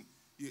much, and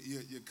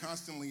you're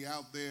constantly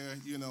out there.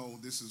 You know,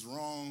 this is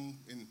wrong,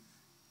 and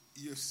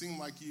you seem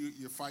like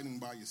you're fighting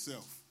by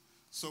yourself.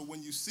 So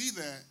when you see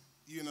that,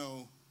 you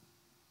know,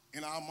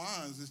 in our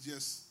minds, it's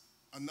just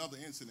another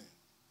incident.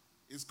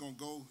 It's going to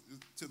go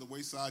to the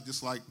wayside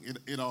just like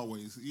it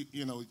always.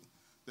 You know,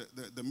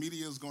 the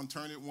media is going to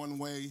turn it one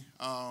way.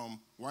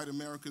 White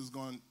America is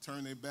going to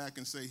turn their back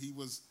and say he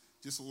was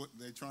just what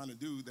they're trying to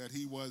do, that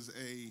he was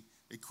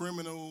a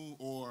criminal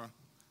or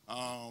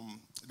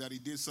that he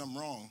did something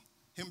wrong.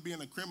 Him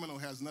being a criminal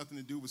has nothing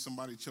to do with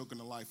somebody choking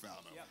the life out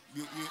of him.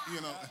 Yep.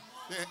 You know,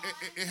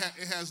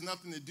 it has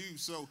nothing to do.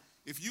 So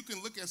if you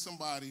can look at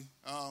somebody,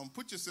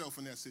 put yourself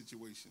in that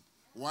situation,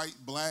 white,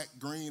 black,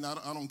 green, I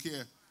don't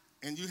care,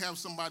 and you have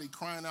somebody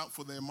crying out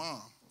for their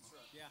mom,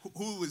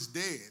 who is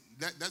dead.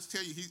 That's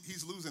tell you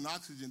he's losing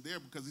oxygen there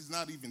because he's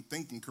not even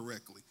thinking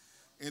correctly.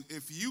 And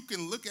if you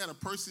can look at a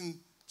person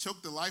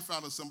choke the life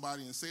out of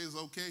somebody and say it's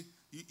okay,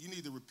 you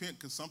need to repent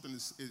because something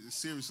is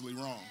seriously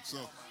wrong. So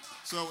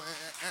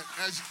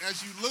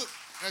as you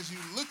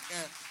look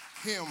at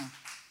him,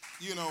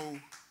 you know,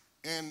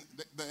 and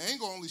the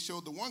angle only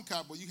showed the one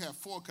cop, but you have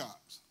four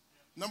cops.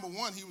 Number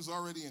one, he was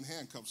already in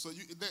handcuffs. So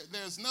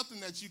there's nothing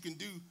that you can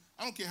do.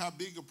 I don't care how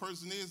big a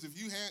person is. If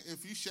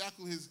you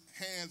shackle his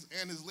hands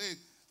and his legs,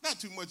 not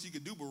too much he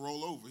could do but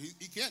roll over.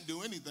 He can't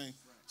do anything.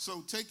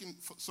 Right.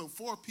 So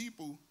four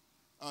people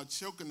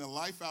choking the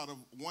life out of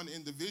one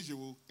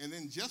individual and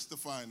then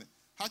justifying it.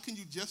 How can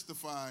you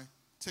justify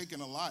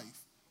taking a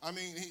life? I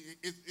mean,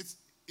 it's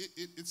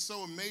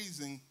so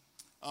amazing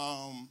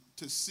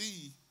to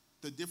see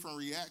the different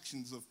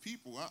reactions of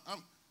people.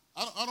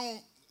 I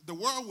don't. The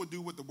world will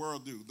do what the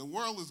world do. The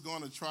world is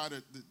going to try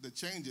to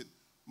change it.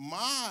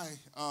 My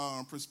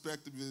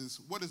perspective is,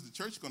 what is the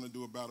church going to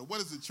do about it? What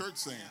is the church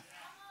saying?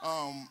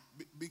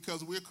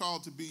 Because we're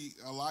called to be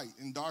a light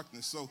in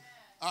darkness. So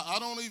I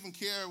don't even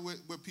care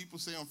what people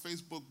say on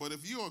Facebook. But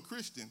if you're a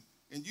Christian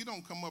and you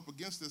don't come up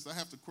against this, I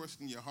have to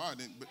question your heart,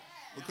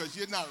 because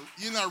you're not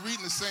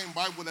reading the same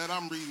Bible that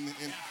I'm reading,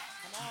 and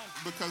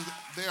because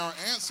there are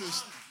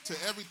answers to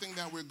everything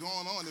that we're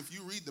going on. If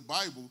you read the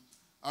Bible,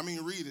 I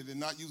mean, read it and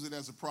not use it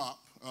as a prop.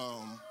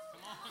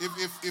 If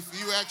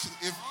you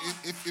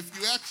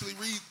actually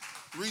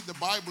read the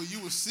Bible, you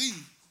will see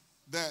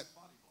that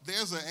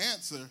there's an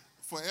answer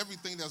for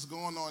everything that's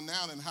going on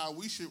now and how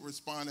we should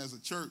respond as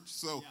a church.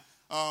 So,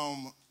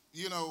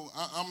 you know,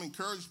 I'm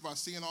encouraged by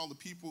seeing all the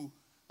people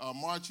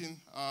marching.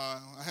 I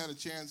had a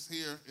chance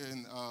here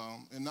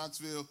in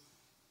Knoxville.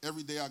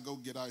 Every day I go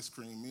get ice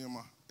cream.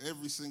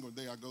 Every single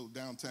day I go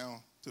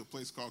downtown to a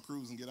place called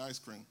Cruise and get ice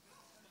cream.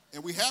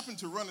 And we happened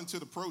to run into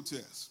the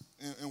protest.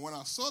 And when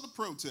I saw the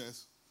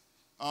protest,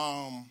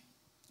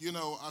 you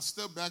know, I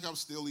stepped back. I was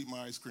still eating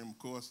my ice cream, of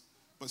course.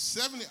 But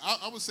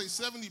I would say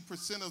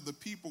 70% of the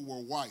people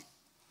were white.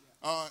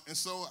 And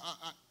so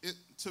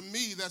to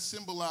me, that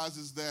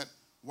symbolizes that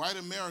white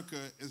America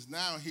is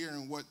now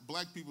hearing what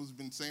black people have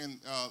been saying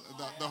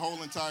the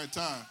whole entire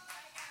time.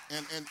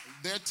 And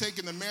they're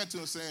taking the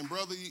mantle and saying,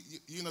 brother,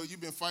 you know,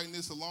 you've been fighting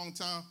this a long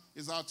time.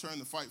 It's our turn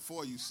to fight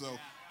for you. So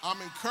I'm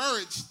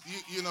encouraged,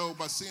 you know,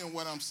 by seeing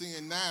what I'm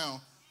seeing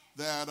now,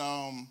 that,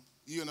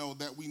 you know,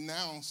 that we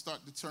now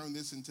start to turn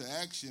this into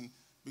action,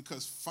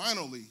 because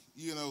finally,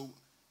 you know,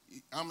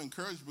 I'm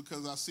encouraged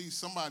because I see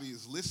somebody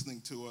is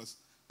listening to us,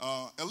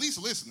 at least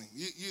listening.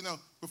 You know,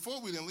 before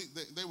we didn't,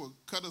 they would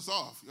cut us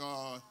off.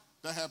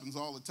 That happens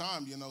all the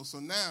time, you know. So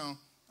now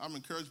I'm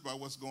encouraged by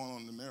what's going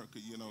on in America,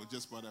 you know,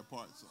 just by that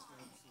part. So.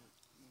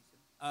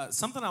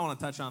 Something I want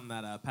to touch on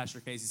that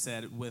Pastor Casey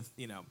said with,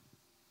 you know,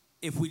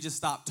 if we just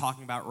stop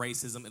talking about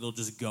racism, it'll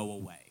just go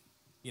away.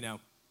 You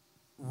know,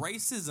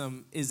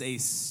 racism is a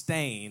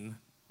stain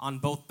on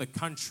both the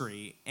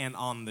country and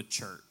on the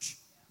church.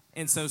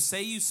 And so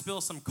say you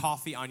spill some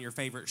coffee on your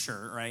favorite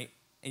shirt, right,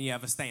 and you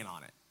have a stain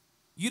on it.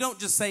 You don't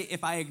just say,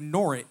 if I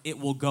ignore it, it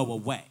will go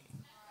away.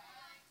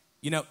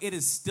 it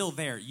is still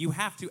there. You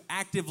have to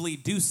actively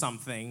do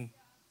something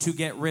to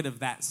get rid of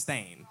that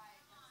stain.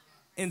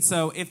 And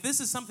so if this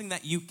is something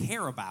that you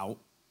care about,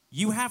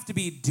 you have to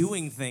be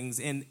doing things.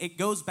 And it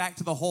goes back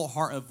to the whole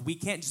heart of we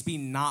can't just be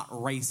not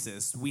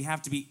racist. We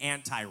have to be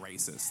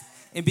anti-racist.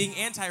 And being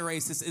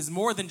anti-racist is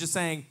more than just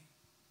saying,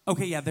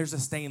 okay, yeah, there's a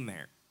stain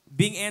there.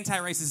 Being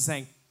anti-racist is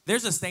saying,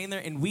 there's a stain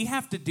there, and we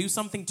have to do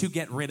something to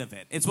get rid of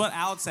it. It's what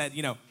Alex said,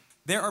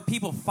 there are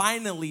people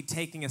finally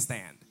taking a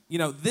stand.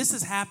 This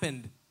has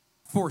happened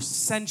for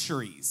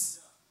centuries,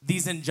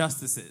 these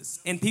injustices.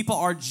 And people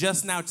are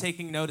just now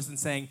taking notice and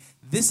saying,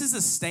 this is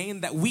a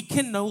stain that we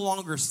can no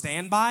longer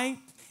stand by,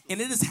 and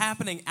it is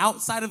happening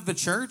outside of the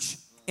church,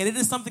 and it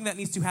is something that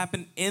needs to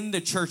happen in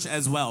the church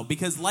as well.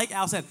 Because like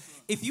Al said,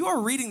 if you are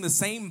reading the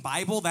same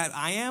Bible that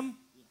I am,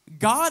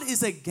 God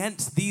is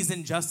against these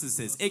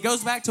injustices. It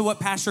goes back to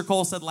what Pastor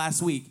Cole said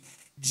last week.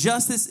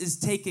 Justice is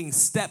taking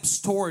steps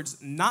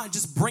towards not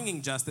just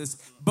bringing justice,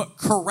 but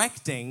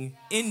correcting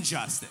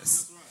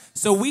injustice.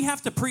 So we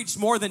have to preach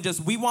more than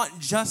just we want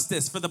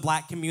justice for the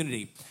black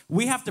community.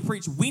 We have to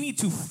preach we need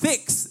to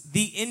fix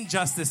the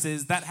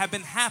injustices that have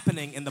been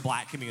happening in the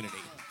black community.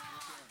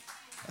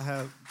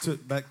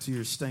 Back to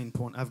your stain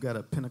point, I've got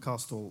a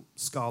Pentecostal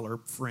scholar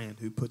friend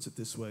who puts it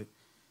this way,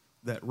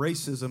 that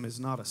racism is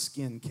not a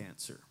skin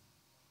cancer.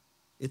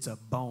 It's a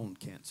bone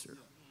cancer.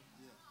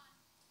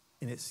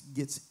 And it's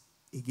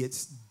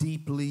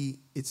deeply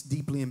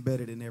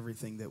embedded in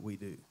everything that we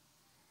do.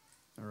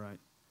 All right.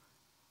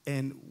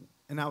 And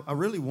I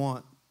really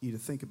want you to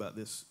think about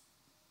this.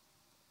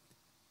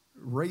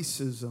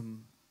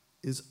 Racism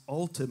is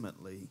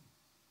ultimately,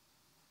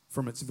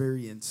 from its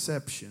very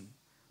inception,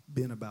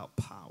 been about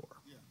power.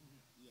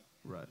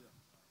 Right.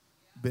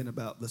 Been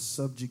about the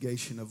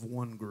subjugation of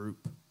one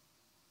group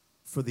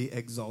for the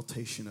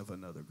exaltation of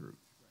another group.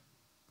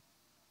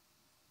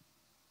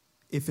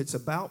 If it's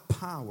about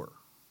power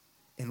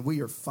and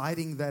we are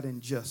fighting that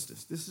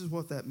injustice, this is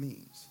what that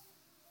means.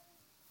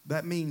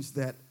 That means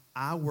that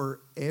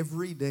our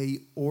everyday,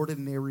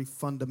 ordinary,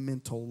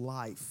 fundamental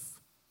life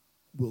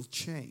will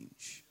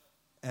change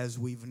as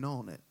we've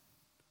known it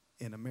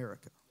in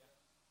America.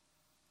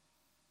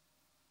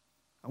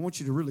 I want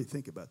you to really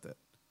think about that.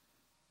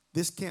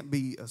 This can't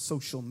be a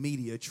social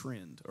media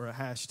trend or a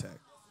hashtag.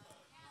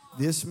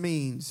 This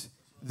means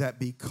that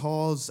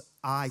because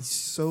I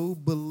so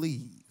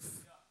believe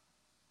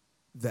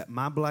that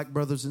my black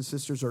brothers and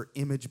sisters are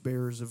image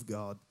bearers of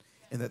God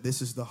and that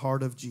this is the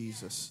heart of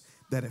Jesus,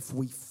 that if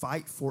we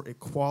fight for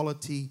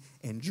equality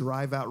and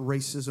drive out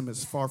racism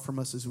as far from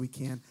us as we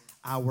can,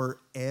 our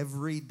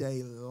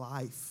everyday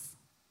life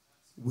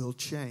will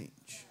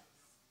change.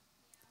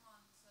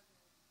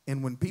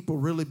 And when people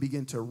really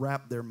begin to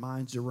wrap their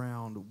minds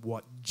around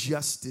what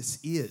justice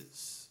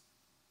is,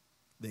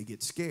 they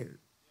get scared.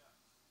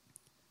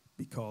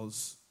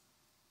 Because,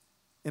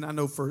 and I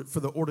know for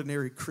the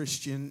ordinary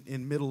Christian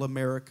in middle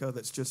America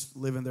that's just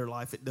living their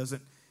life, it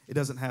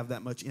doesn't have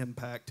that much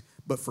impact.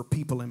 But for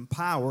people in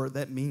power,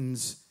 that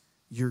means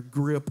your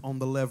grip on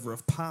the lever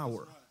of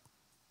power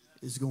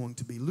is going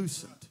to be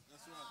loosened.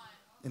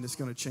 And it's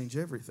going to change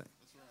everything.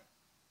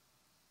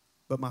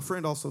 But my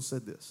friend also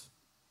said this.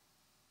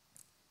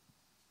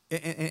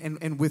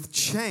 And with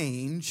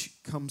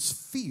change comes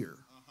fear.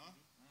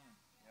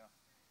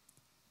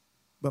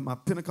 But my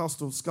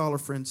Pentecostal scholar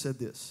friend said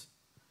this.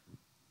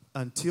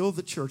 Until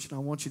the church, and I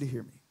want you to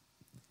hear me,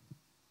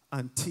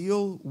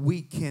 until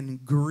we can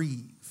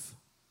grieve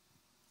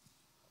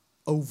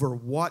over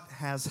what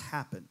has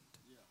happened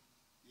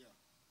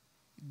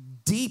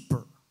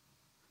deeper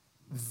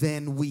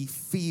than we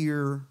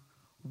fear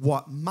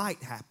what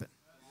might happen,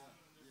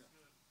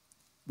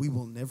 we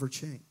will never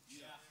change.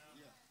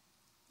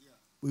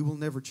 We will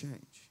never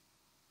change.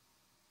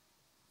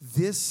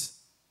 This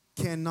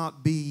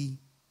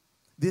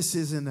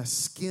isn't a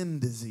skin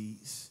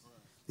disease.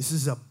 This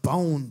is a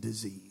bone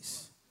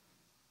disease.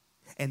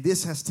 And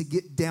this has to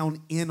get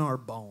down in our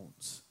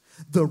bones.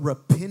 The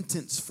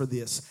repentance for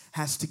this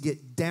has to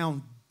get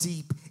down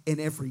deep in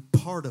every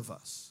part of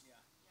us.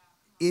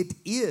 It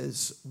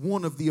is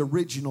one of the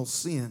original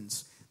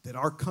sins that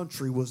our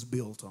country was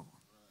built on.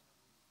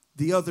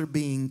 The other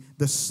being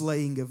the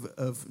slaying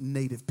of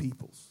native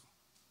peoples.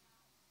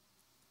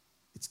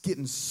 It's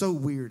getting so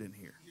weird in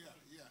here.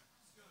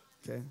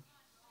 Okay?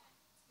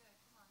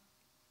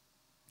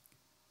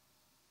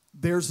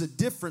 There's a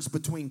difference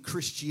between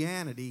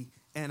Christianity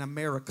and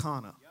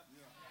Americana.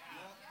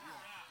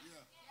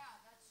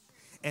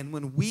 And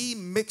when we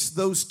mix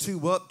those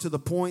two up to the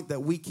point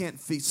that we can't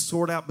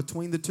sort out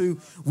between the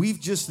two, we've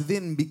just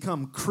then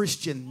become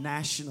Christian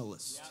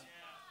nationalists.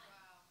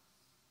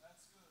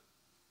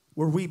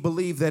 Where we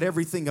believe that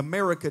everything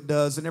America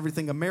does and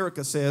everything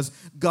America says,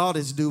 God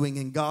is doing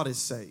and God is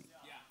saying.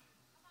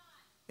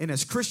 And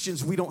as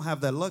Christians, we don't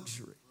have that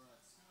luxury.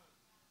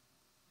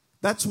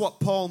 That's what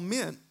Paul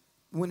meant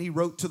when he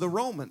wrote to the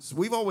Romans.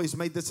 We've always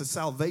made this a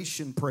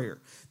salvation prayer,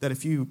 that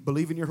if you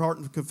believe in your heart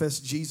and confess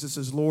Jesus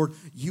as Lord,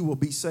 you will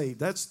be saved.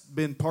 That's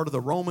been part of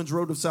the Romans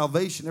road of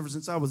salvation ever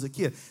since I was a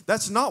kid.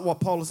 That's not what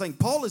Paul is saying.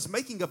 Paul is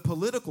making a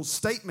political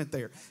statement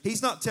there.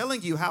 He's not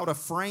telling you how to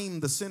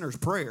frame the sinner's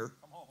prayer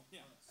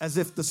as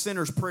if the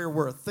sinner's prayer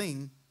were a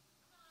thing.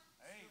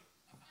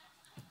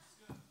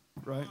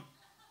 Right?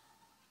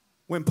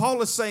 When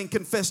Paul is saying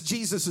confess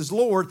Jesus is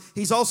Lord,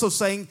 he's also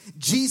saying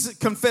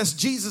confess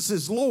Jesus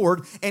is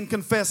Lord and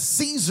confess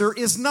Caesar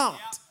is not.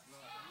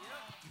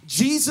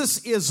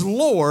 Jesus is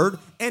Lord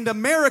and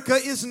America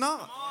is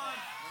not.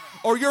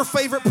 Or your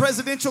favorite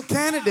presidential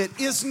candidate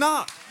is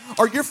not.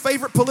 Or your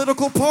favorite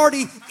political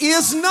party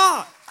is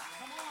not.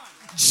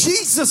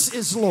 Jesus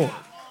is Lord.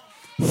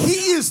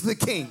 He is the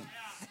King.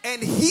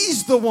 And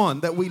he's the one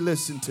that we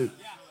listen to.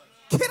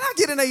 Can I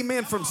get an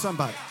amen from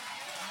somebody?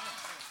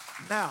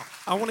 Now,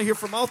 I want to hear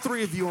from all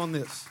three of you on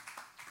this.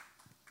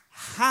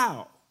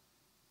 How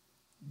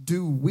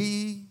do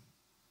we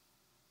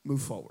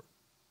move forward?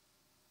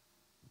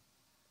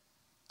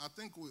 I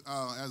think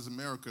as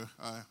America,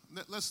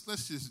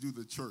 let's just do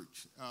the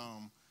church.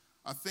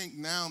 I think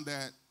now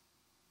that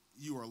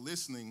you are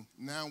listening,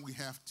 now we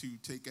have to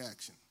take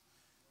action.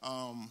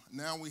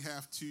 Now we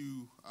have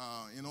to,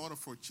 in order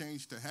for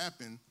change to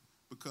happen,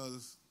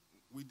 because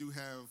we do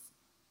have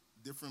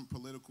different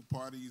political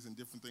parties and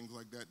different things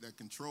like that that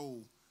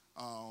control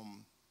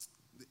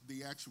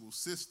the actual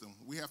system.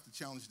 We have to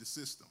challenge the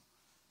system.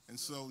 And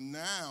so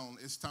now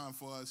it's time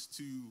for us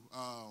to,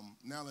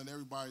 now that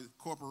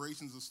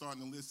corporations are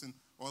starting to listen,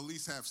 or at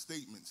least have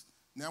statements,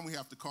 now we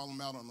have to call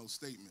them out on those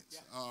statements.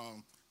 Yeah.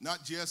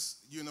 Not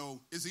just,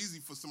 it's easy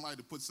for somebody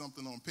to put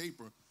something on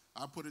paper.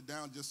 I put it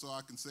down just so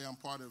I can say I'm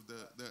part of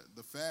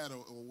the fad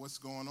or what's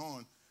going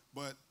on.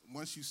 But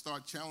once you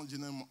start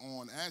challenging them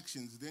on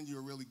actions, then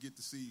you'll really get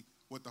to see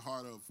what the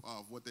heart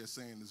of what they're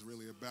saying is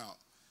really about.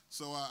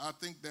 So I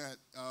think that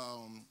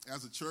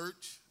as a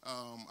church,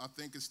 I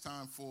think it's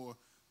time for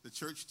the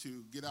church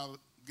to get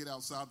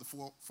outside the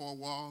four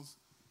walls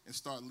and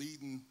start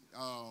leading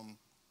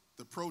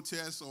the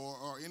protests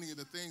or any of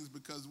the things,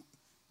 because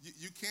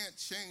you can't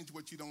change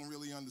what you don't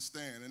really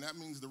understand. And that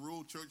means the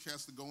rural church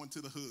has to go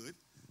into the hood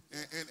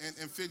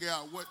and figure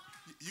out what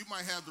you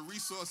might have the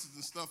resources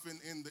and stuff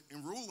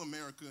in rural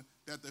America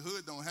that the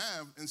hood don't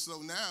have. And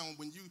so now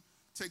when you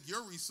take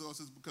your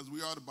resources, because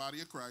we are the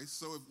body of Christ,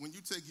 so when you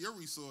take your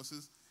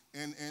resources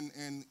and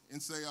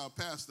say,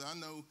 Pastor, I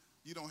know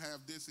you don't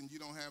have this and you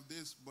don't have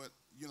this, but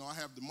I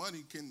have the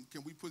money. Can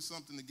we put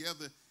something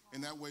together?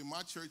 And that way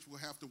my church will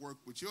have to work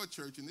with your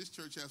church, and this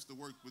church has to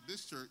work with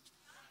this church.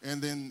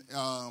 And then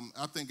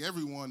I think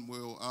everyone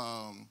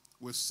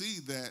will see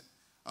that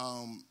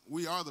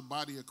we are the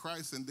body of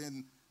Christ. And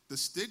then the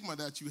stigma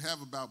that you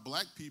have about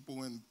black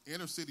people and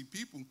inner city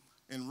people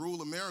in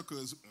rural America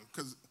is,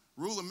 because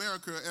rural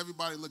America,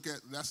 everybody look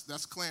at,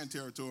 that's Klan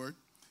territory.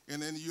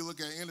 And then you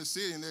look at inner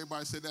city and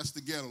everybody say that's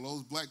the ghetto,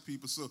 those black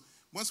people. So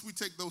once we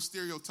take those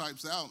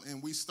stereotypes out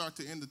and we start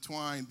to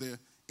intertwine the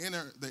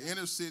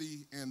inner city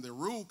and the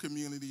rural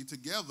community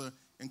together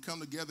and come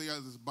together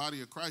as a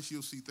body of Christ,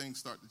 you'll see things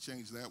start to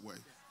change that way,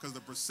 because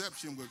the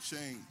perception will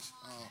change.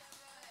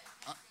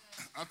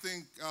 I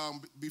think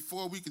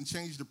before we can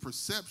change the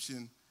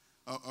perception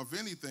of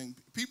anything,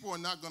 people are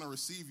not going to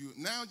receive you.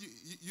 Now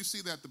you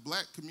see that the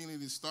black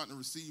community is starting to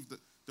receive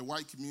the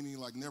white community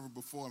like never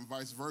before, and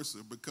vice versa,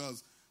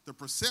 because the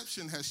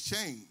perception has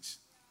changed.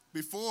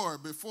 Before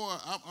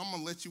I'm going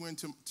to let you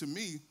into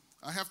me,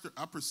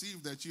 I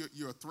perceive that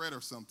you're a threat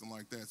or something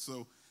like that.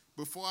 So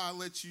before I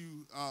let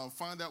you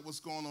find out what's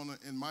going on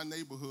in my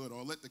neighborhood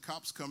or let the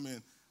cops come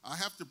in, I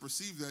have to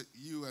perceive that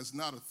you as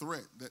not a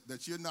threat,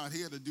 that you're not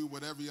here to do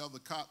what every other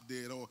cop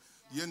did, or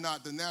you're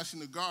not the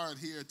National Guard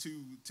here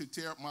to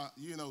tear up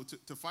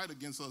to fight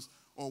against us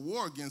or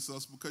war against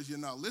us, because you're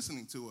not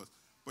listening to us.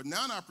 But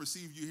now I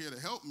perceive you here to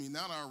help me.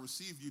 Now I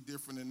receive you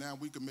different, and now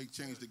we can make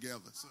change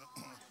together. So.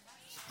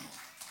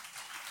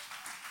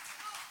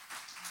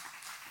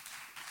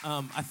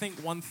 I think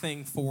one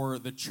thing for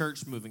the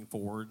church moving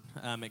forward,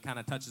 it kind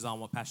of touches on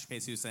what Pastor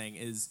Casey was saying,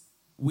 is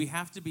we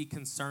have to be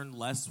concerned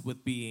less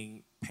with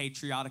being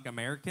patriotic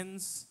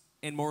Americans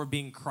and more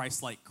being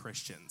Christ-like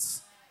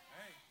Christians.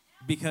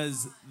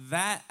 Because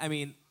that,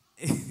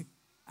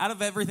 out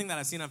of everything that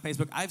I've seen on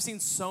Facebook, I've seen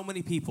so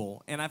many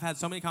people, and I've had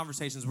so many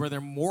conversations where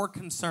they're more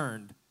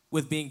concerned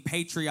with being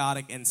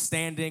patriotic and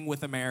standing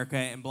with America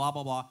and blah,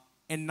 blah, blah,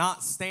 and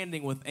not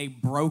standing with a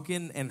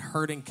broken and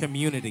hurting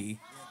community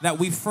that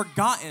we've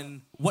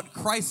forgotten what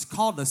Christ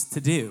called us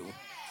to do.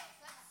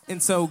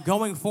 And so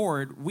going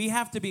forward, we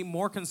have to be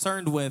more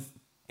concerned with,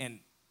 and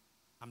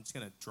I'm just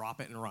going to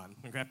drop it and run,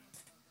 okay?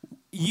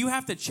 You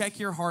have to check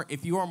your heart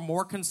if you are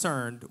more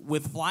concerned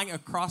with flying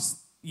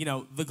across,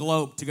 the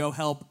globe to go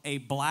help a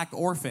black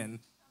orphan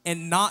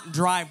and not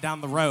drive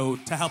down the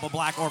road to help a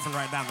black orphan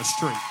right down the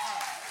street.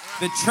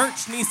 The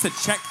church needs to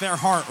check their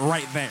heart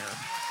right there.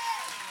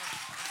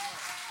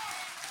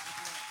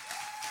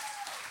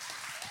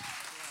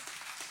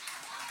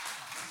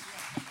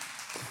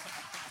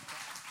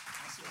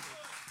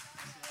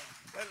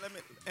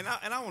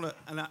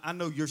 I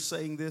know you're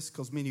saying this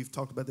because me and you've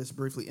talked about this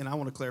briefly, and I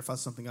want to clarify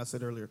something I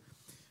said earlier.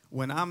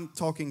 When I'm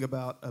talking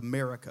about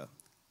America,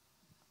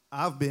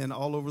 I've been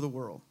all over the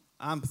world.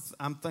 I'm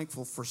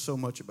thankful for so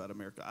much about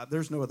America.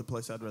 There's no other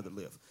place I'd rather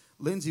live.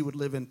 Lindsay would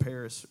live in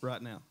Paris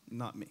right now,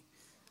 not me.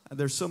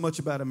 There's so much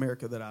about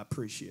America that I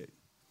appreciate.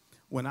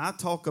 When I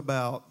talk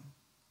about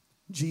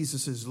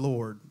Jesus is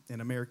Lord and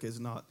America is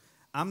not,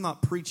 I'm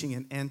not preaching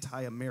an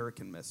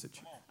anti-American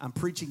message. I'm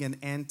preaching an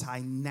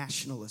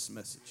anti-nationalist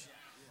message,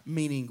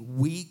 meaning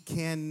we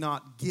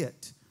cannot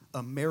get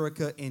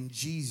America and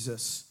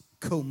Jesus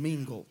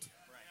commingled.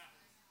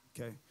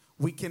 Okay,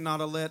 we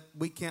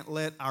can't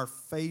let our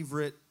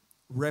favorite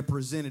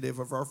representative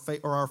of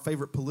our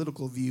favorite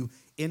political view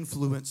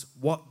influence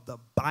what the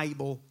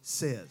Bible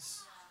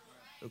says.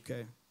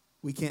 Okay,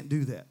 we can't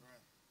do that,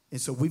 and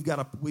so we've got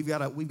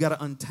to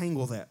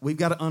untangle that. We've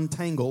got to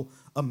untangle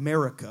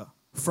America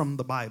from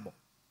the Bible.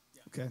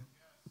 Okay.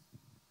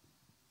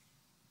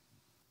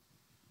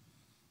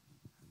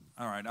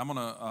 All right, I'm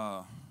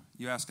gonna.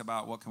 You ask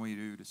about what can we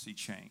do to see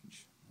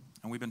change,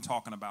 and we've been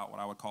talking about what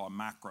I would call a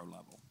macro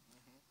level,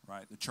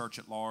 right? The church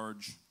at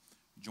large,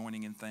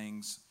 joining in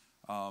things.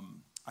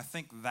 I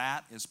think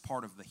that is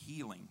part of the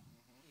healing,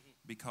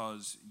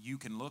 because you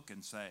can look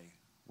and say,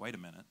 "Wait a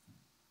minute,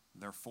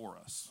 they're for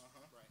us."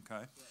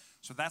 Okay,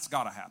 so that's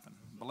got to happen.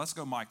 But let's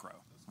go micro.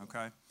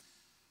 Okay,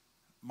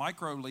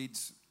 micro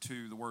leads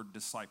to the word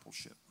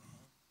discipleship.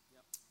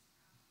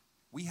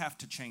 We have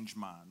to change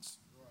minds.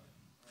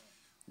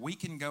 We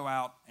can go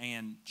out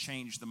and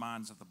change the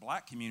minds of the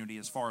black community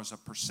as far as a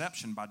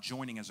perception by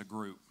joining as a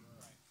group.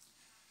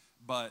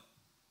 But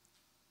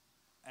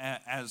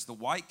as the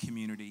white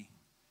community,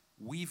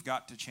 we've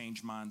got to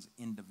change minds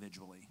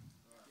individually.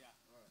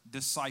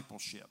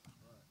 Discipleship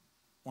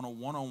on a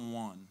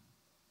one-on-one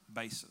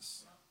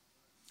basis.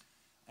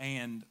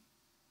 And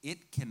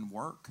it can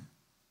work.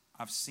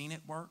 I've seen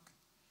it work.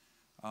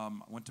 I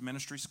went to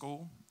ministry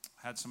school,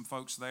 had some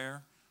folks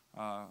there,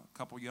 a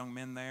couple young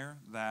men there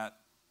that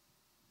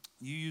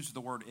you use the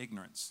word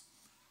ignorance.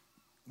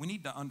 We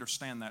need to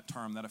understand that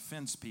term that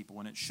offends people,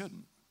 and it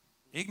shouldn't.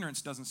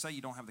 Ignorance doesn't say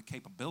you don't have the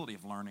capability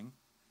of learning.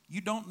 You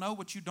don't know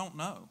what you don't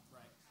know.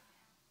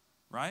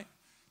 Right?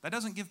 That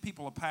doesn't give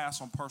people a pass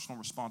on personal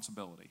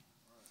responsibility.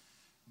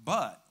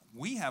 But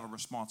we have a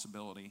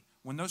responsibility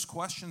when those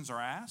questions are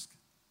asked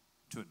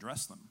to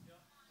address them.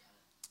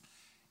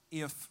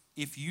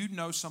 If you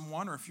know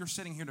someone, or if you're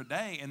sitting here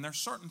today and there's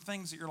certain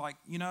things that you're like,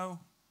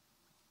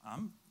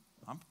 I'm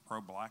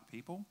pro-black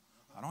people.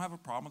 I don't have a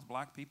problem with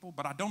black people,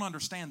 but I don't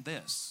understand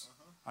this.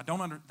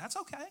 That's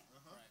okay.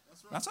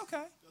 That's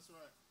okay.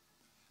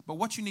 But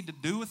what you need to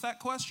do with that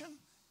question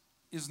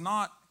is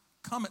not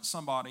come at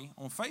somebody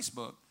on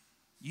Facebook.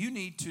 You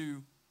need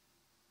to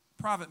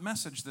private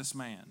message this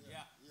man,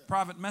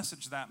 private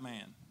message that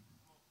man,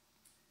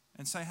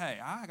 and say, "Hey,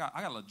 I got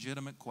a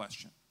legitimate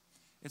question."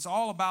 It's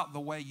all about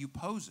the way you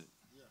pose it.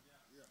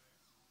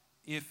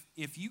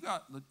 If you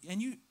got,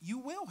 and you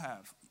will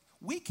have,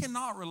 we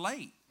cannot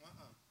relate.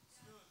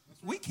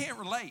 We can't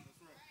relate.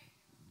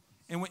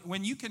 And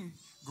when you can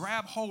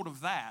grab hold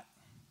of that,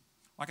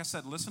 like I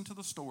said, listen to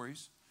the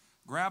stories,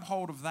 grab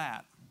hold of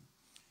that,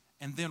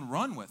 and then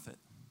run with it,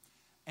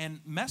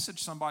 and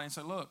message somebody and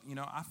say, "Look,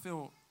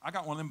 I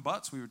got one of them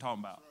butts we were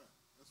talking about.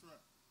 That's right.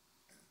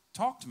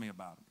 Talk to me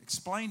about it.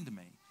 Explain to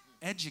me.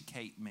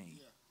 Educate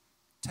me.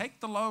 Take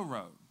the low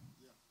road.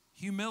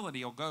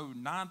 Humility will go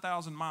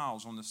 9,000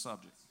 miles on this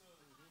subject."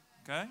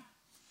 Okay?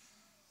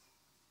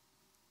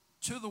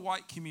 To the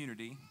white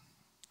community,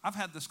 I've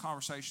had this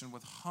conversation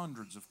with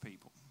hundreds of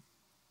people.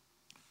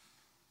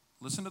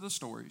 Listen to the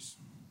stories.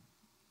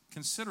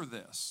 Consider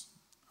this.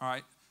 All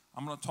right?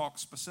 I'm going to talk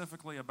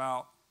specifically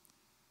about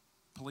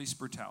police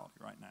brutality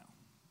right now.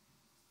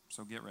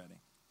 So get ready.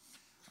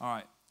 All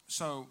right.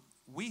 So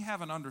we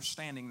have an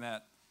understanding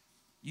that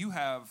you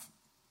have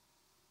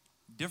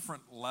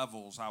different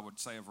levels, I would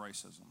say, of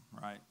racism,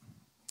 right?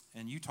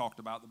 And you talked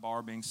about the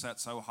bar being set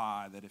so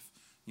high that if,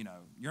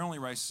 you're only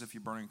racist if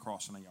you're burning a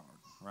cross in a yard,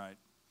 right?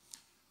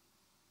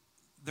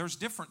 There's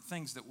different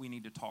things that we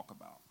need to talk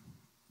about.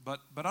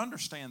 But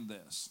understand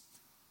this.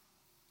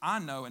 I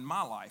know in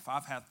my life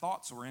I've had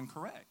thoughts that were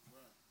incorrect.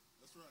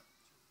 That's right.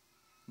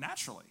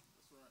 Naturally.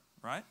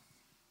 That's right.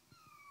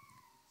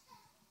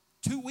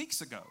 2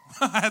 weeks ago,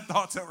 I had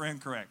thoughts that were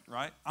incorrect,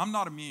 right? I'm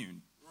not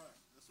immune. Right.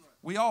 That's right.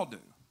 We all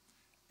do.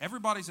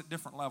 Everybody's at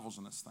different levels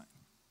in this thing.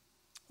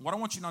 What I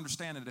want you to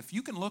understand is if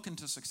you can look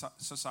into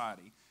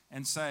society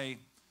and say,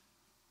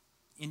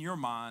 in your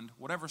mind,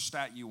 whatever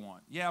stat you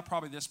want,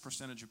 probably this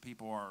percentage of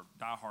people are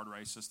diehard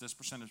racist, this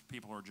percentage of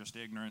people are just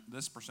ignorant,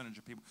 this percentage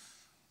of people.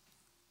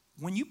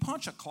 When you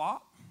punch a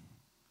clock,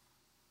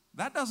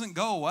 that doesn't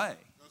go away.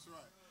 That's right.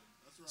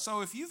 That's right.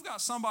 So if you've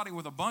got somebody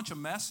with a bunch of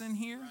mess in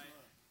here,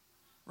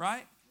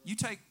 right? You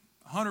take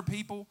 100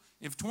 people,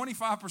 if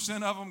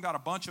 25% of them got a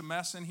bunch of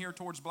mess in here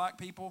towards black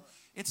people,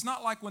 it's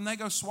not like when they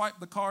go swipe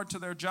the card to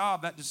their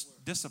job, that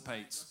just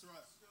dissipates. That's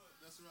right.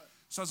 That's right.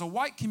 So as a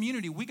white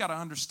community, we got to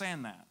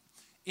understand that.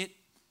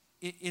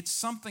 It's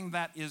something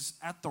that is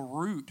at the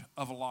root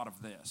of a lot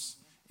of this.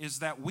 is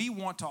that we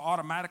want to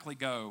automatically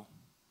go,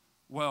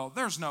 well,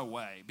 there's no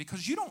way,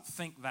 because you don't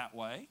think that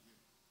way.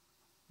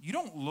 You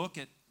don't look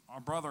at our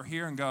brother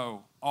here and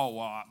go, oh,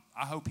 well,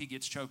 I hope he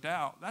gets choked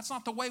out. That's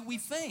not the way we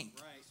think.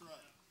 Right. That's right.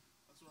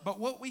 That's right. But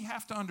what we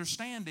have to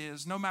understand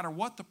is no matter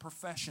what the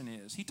profession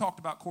is, he talked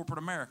about corporate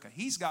America.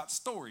 He's got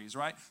stories,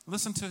 right?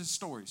 Listen to his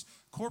stories.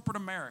 Corporate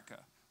America,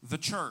 the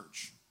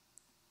church,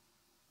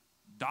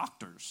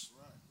 doctors,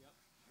 Right.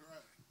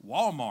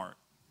 Right. Walmart,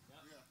 Yeah.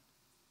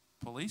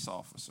 police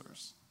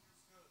officers.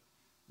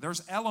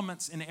 There's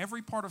elements in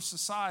every part of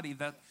society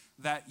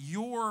that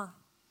your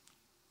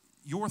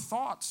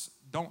thoughts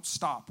don't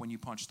stop when you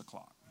punch the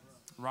clock,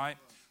 right?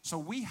 So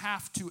we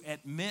have to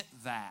admit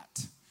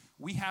that.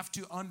 We have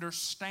to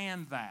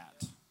understand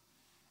that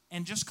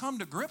and just come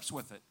to grips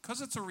with it because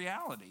it's a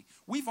reality.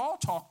 We've all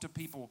talked to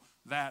people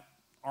that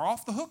are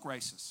off the hook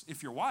racist.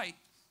 If you're white,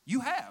 you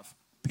have,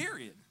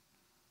 period.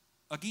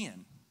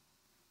 Again,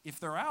 if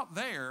they're out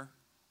there,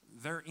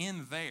 they're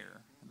in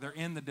there. They're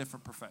in the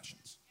different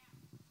professions.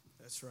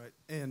 That's right.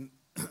 And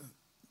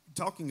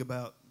talking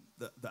about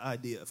the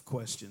idea of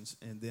questions,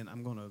 and then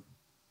I'm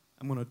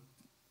gonna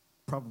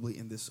probably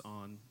end this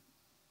on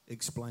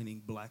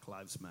explaining Black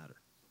Lives Matter.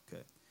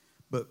 Okay,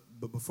 but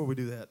before we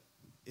do that,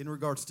 in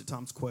regards to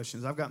Tom's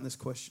questions, I've gotten this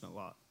question a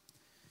lot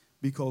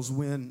because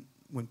when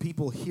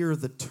people hear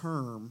the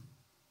term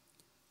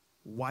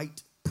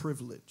white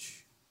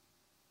privilege,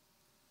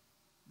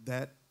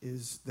 that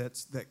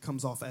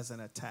comes off as an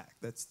attack.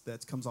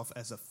 That comes off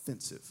as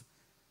offensive.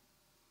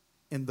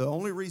 And the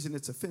only reason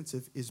it's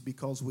offensive is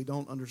because we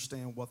don't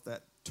understand what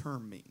that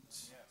term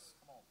means. Yes,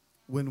 come on.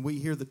 When we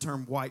hear the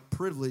term white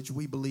privilege,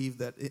 we believe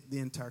that the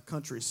entire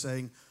country is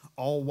saying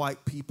all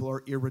white people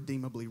are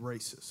irredeemably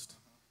racist.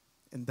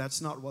 And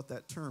that's not what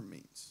that term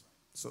means.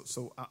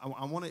 So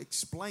I want to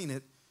explain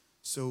it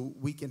so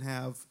we can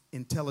have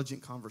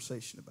intelligent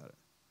conversation about it.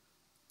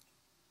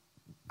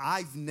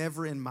 I've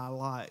never in my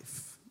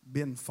life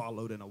been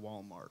followed in a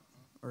Walmart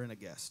or in a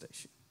gas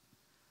station.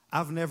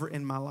 I've never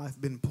in my life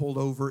been pulled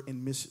over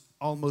and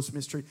almost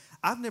mistreated.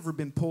 I've never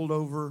been pulled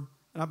over,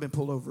 and I've been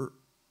pulled over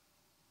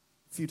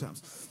a few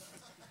times.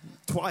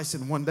 Twice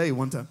in one day,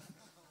 one time.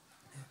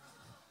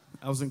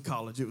 I was in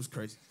college. It was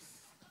crazy.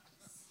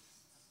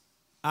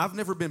 I've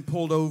never been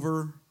pulled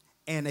over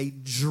and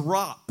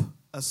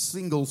a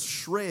single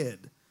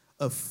shred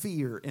of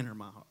fear enter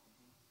my heart.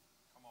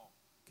 Come on.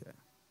 Okay.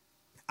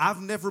 I've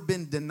never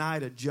been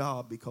denied a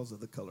job because of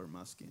the color of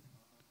my skin.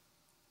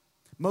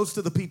 Most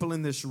of the people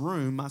in this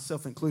room,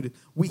 myself included,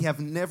 we have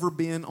never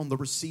been on the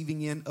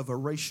receiving end of a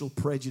racial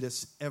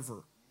prejudice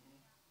ever.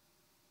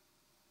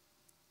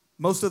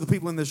 Most of the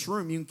people in this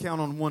room, you can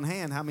count on one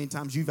hand how many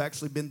times you've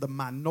actually been the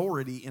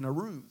minority in a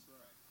room.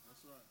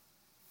 That's right.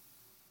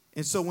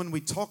 And so when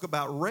we talk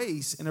about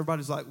race and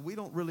everybody's like, we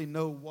don't really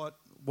know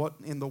what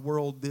in the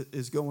world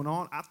is going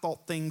on. I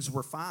thought things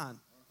were fine.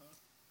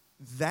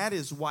 That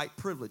is white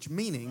privilege,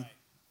 meaning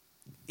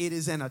it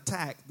is an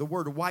attack. The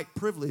word white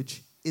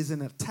privilege is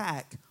an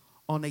attack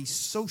on a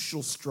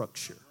social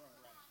structure,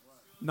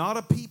 not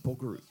a people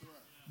group,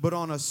 but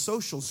on a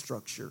social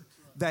structure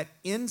that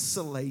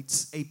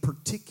insulates a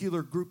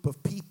particular group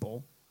of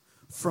people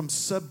from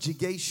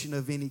subjugation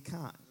of any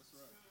kind.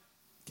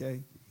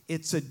 Okay?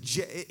 It's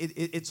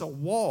a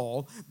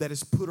wall that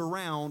is put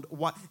around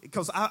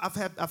because I've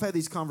had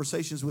these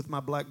conversations with my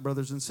black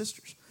brothers and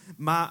sisters.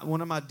 One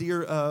of my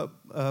dear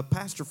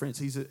pastor friends,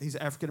 he's an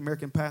African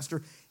American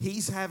pastor.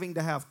 He's having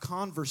to have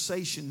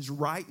conversations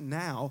right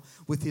now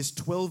with his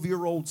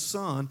 12-year-old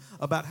son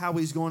about how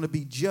he's going to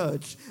be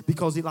judged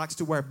because he likes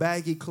to wear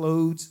baggy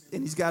clothes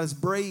and he's got his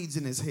braids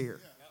in his hair.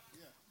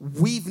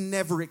 We've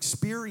never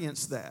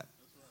experienced that.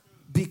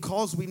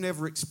 Because we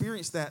never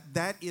experienced that,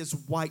 that is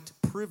white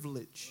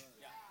privilege.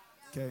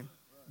 Okay?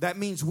 That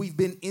means we've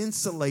been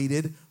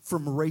insulated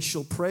from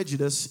racial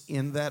prejudice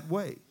in that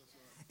way.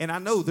 And I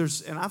know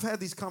and I've had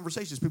these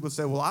conversations. People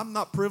say, well, I'm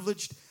not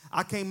privileged.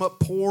 I came up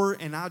poor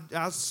and I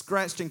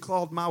scratched and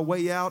clawed my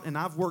way out and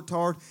I've worked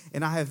hard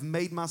and I have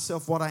made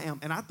myself what I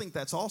am. And I think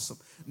that's awesome.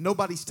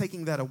 Nobody's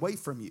taking that away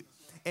from you.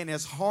 And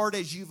as hard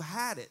as you've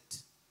had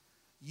it,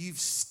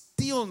 you've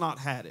still not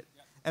had it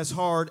as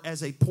hard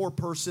as a poor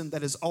person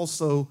that is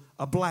also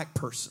a black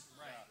person.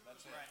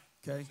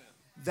 Okay?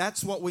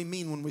 That's what we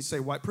mean when we say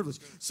white privilege.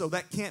 So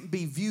that can't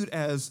be viewed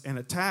as an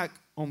attack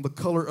on the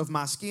color of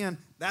my skin.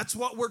 That's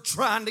what we're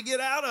trying to get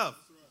out of.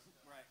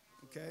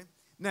 Okay?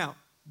 Now,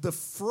 the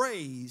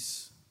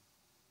phrase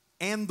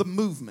and the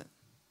movement,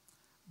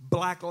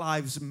 Black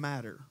Lives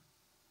Matter,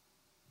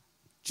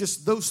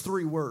 just those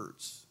three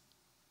words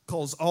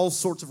cause all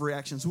sorts of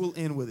reactions. We'll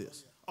end with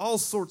this. All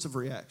sorts of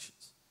reactions.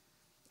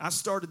 I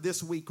started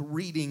this week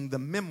reading the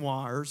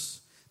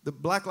memoirs. The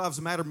Black Lives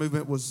Matter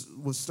movement was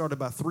started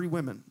by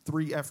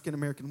three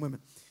African-American women.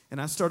 And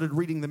I started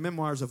reading the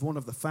memoirs of one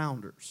of the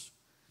founders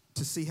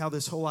to see how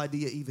this whole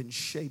idea even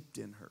shaped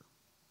in her.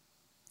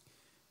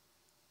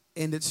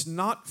 And it's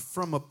not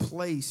from a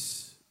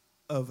place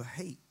of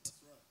hate.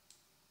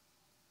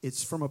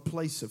 It's from a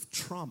place of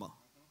trauma.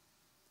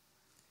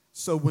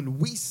 So when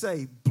we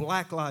say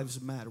Black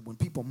Lives Matter, when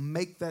people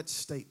make that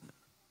statement,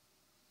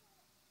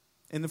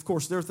 and of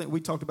course, we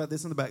talked about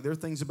this in the back, there are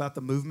things about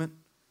the movement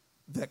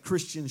that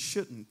Christians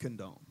shouldn't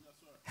condone.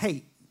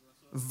 Hate,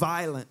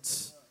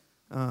 violence,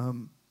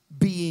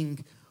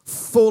 being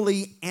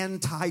fully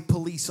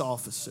anti-police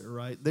officer,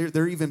 right?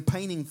 They're even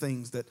painting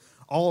things that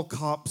all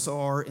cops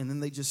are, and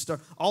then they just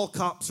start, all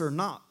cops are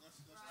not.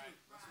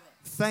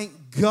 Thank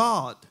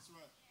God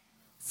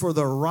for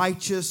the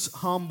righteous,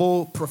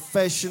 humble,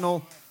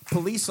 professional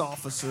police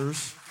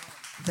officers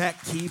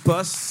that keep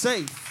us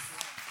safe.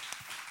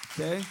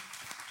 Okay?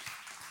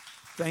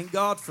 Thank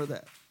God for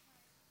that.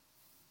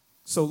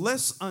 So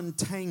let's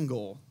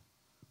untangle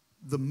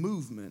the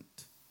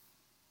movement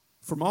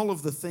from all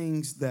of the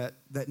things that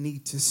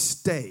need to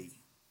stay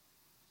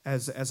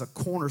as a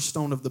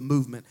cornerstone of the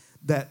movement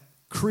that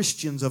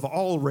Christians of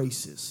all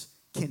races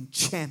can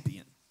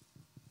champion.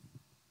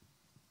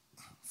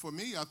 For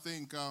me, I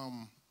think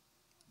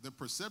the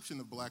perception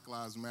of Black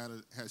Lives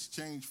Matter has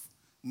changed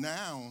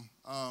now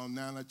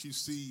that you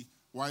see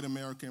white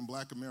America and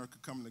Black America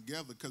coming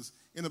together. Because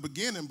in the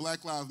beginning,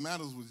 Black Lives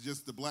Matter was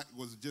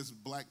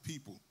just black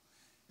people.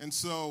 And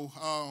so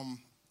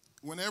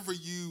whenever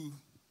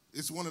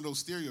it's one of those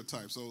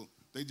stereotypes. So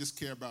they just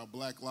care about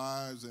black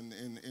lives and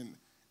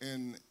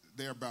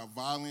they're about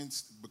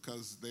violence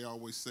because they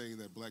always say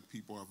that black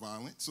people are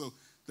violent. So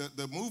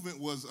the movement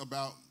was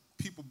about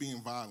people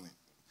being violent.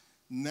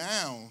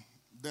 Now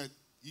that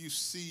you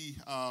see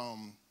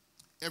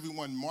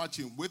everyone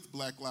marching with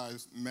Black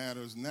Lives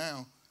Matters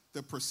now,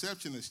 the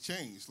perception has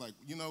changed. Like,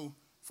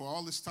 for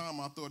all this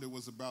time, I thought it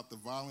was about the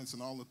violence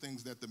and all the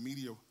things that the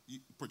media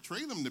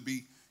portray them to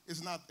be.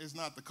 It's not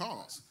the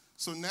cause.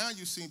 So now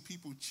you're seeing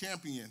people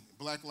champion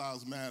Black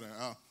Lives Matter.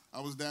 I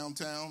was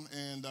downtown,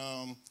 and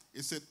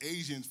it said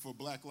Asians for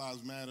Black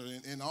Lives Matter,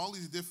 and all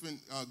these different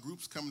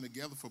groups coming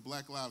together for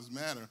Black Lives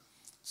Matter.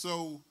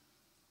 So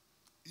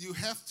you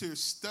have to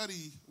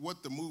study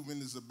what the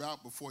movement is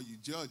about before you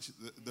judge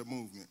the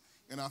movement.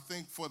 And I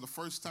think for the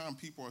first time,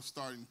 people are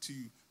starting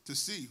to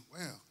see,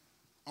 well,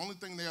 only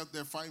thing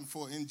they're fighting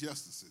for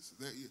injustices,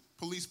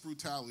 police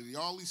brutality,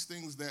 all these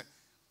things that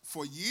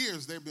for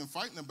years they've been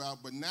fighting about,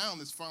 but now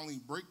it's finally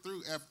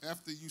breakthrough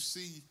after you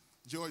see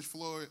George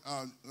Floyd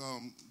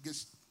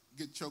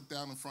get choked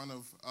out in front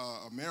of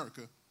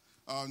America.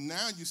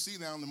 Now you see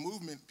now in the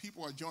movement,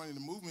 people are joining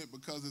the movement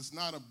because it's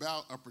not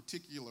about a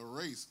particular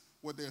race.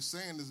 What they're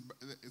saying is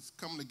it's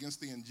coming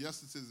against the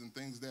injustices and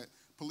things that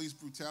police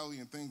brutality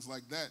and things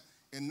like that,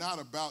 and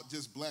not about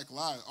just black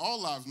lives.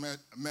 All lives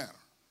matter.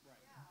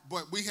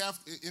 But we have,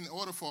 in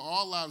order for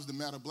all lives to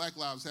matter, black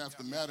lives have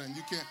to matter, and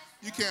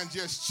you can't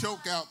just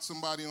choke out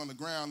somebody on the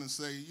ground and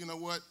say, you know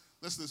what,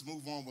 let's just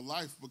move on with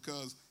life,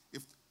 because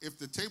if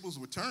the tables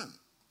were turned,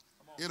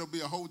 it'll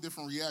be a whole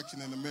different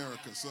reaction in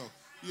America. So,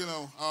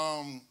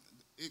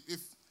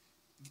 if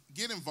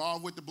get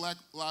involved with the Black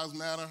Lives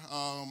Matter,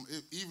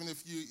 even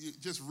if you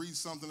just read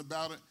something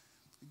about it,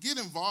 get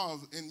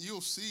involved, and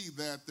you'll see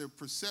that the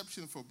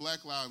perception for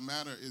Black Lives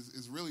Matter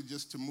is really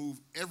just to move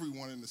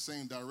everyone in the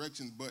same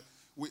direction. But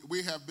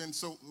we have been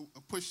so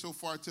pushed so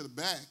far to the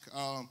back.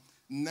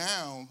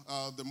 Now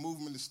the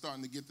movement is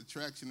starting to get the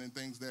traction and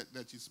things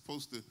that you're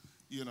supposed to,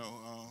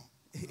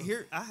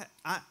 Here,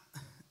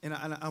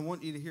 I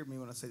want you to hear me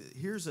when I say that.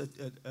 Here's an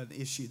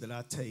issue that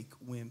I take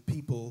when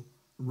people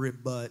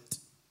rebut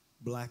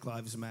Black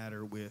Lives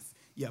Matter with,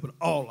 but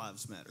all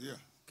lives matter. Yeah.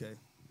 Okay.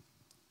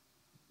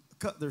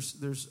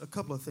 There's a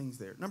couple of things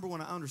there. Number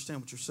one, I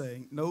understand what you're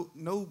saying.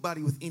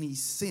 Nobody with any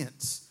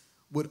sense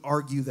would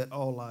argue that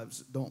all lives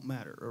don't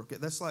matter. Okay,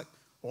 that's like,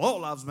 well, all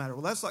lives matter.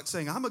 Well, that's like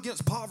saying I'm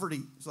against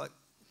poverty. It's like,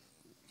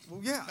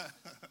 well, yeah.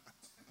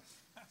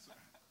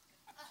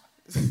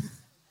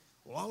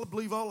 Well, I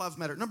believe all lives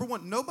matter. Number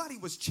one, nobody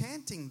was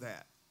chanting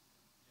that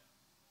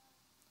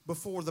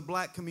before the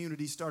black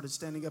community started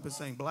standing up and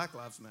saying Black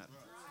Lives Matter. Right.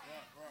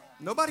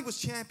 Nobody was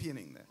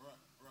championing that.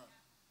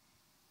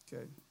 Right.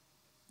 Okay.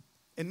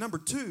 And number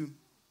two,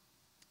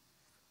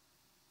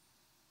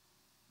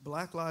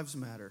 Black Lives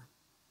Matter.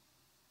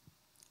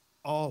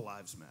 All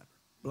lives matter.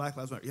 Black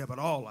lives matter. Yeah, but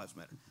all lives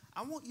matter.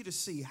 I want you to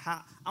see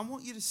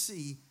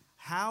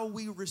how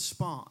we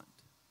respond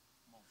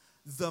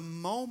the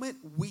moment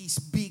we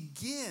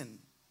begin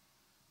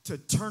to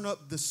turn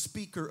up the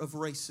speaker of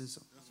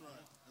racism. That's right.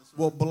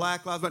 Well,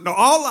 Black lives matter. No,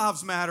 all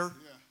lives matter.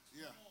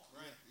 Yeah.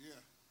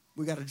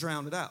 We got to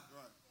drown it out.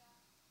 Right.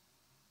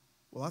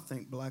 Well, I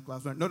think Black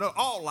lives matter. No,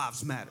 all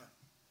lives matter. Right.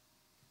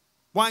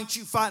 Why ain't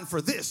you fighting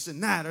for this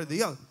and that or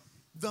the other?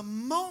 The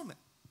moment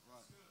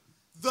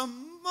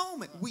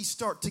we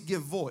start to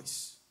give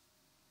voice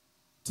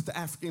to the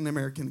African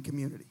American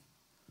community,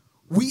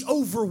 we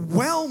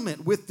overwhelm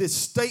it with this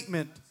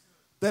statement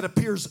that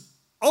appears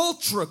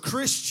ultra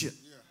Christian,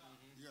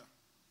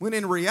 when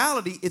in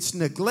reality it's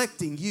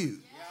neglecting you.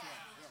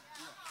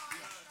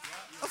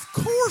 Of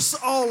course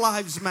all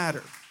lives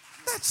matter.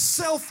 That's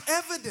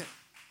self-evident.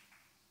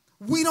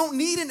 We don't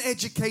need an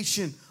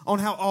education on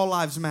how all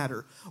lives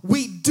matter.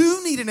 We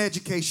do need an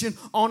education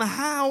on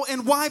how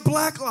and why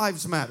Black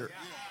lives matter.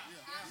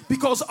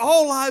 Because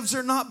all lives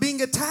are not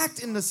being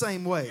attacked in the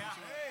same way.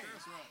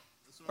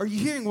 Are you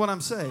hearing what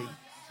I'm saying?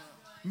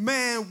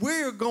 Man,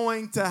 we're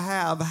going to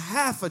have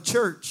half a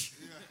church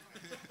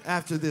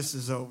after this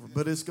is over,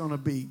 but it's going to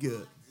be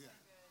good.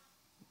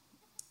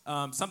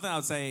 Something I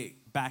would say,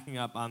 backing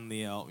up on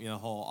the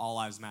whole all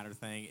lives matter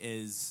thing,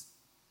 is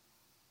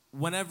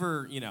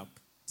whenever,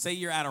 say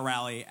you're at a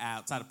rally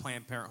outside of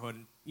Planned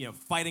Parenthood,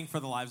 fighting for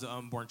the lives of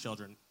unborn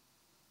children,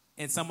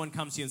 and someone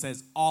comes to you and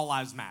says, all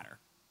lives matter.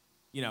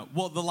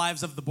 Well, the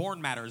lives of the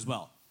born matter as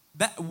well.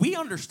 That we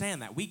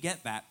understand that. We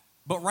get that.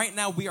 But right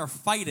now we are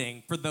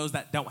fighting for those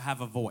that don't have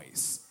a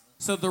voice.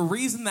 So the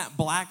reason that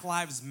Black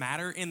Lives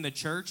Matter in the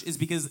church is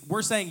because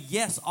we're saying,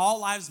 yes,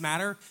 all lives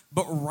matter,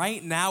 but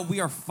right now we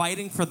are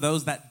fighting for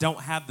those that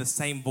don't have the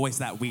same voice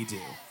that we do.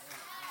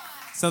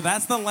 So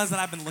that's the lens that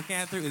I've been looking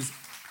at through is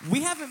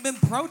we haven't been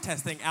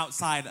protesting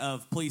outside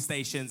of police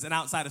stations and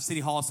outside of City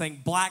Hall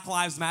saying Black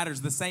Lives Matter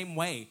the same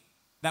way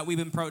that we've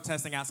been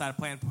protesting outside of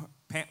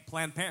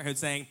Planned Parenthood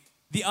saying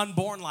the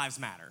unborn lives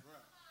matter.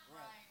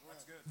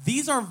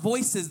 These are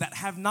voices that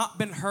have not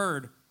been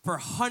heard for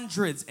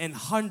hundreds and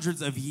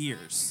hundreds of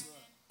years.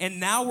 And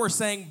now we're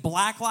saying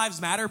Black Lives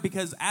Matter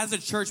because as a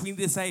church, we need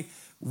to say,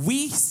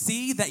 we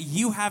see that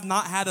you have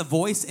not had a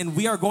voice and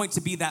we are going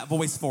to be that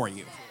voice for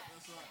you.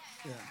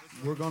 Yeah.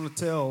 We're going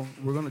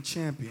to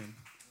champion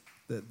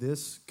that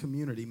this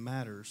community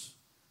matters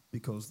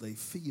because they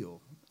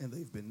feel and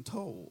they've been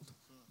told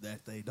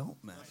that they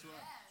don't matter. That's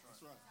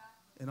right.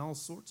 In all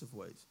sorts of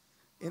ways.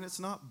 And it's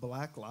not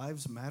Black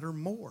Lives Matter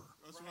more.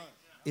 That's right.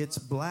 It's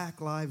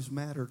Black Lives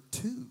Matter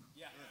too.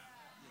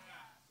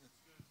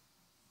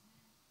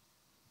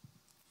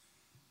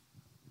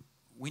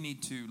 We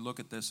need to look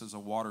at this as a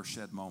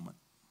watershed moment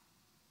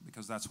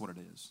because that's what it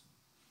is.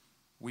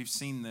 We've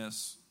seen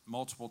this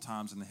multiple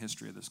times in the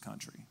history of this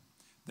country.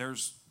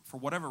 There's, for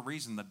whatever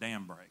reason, the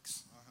dam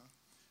breaks.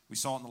 We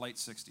saw it in the late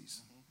 60s,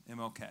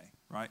 MLK,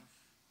 right?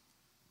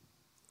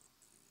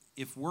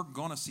 If we're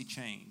going to see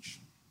change,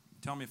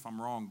 tell me if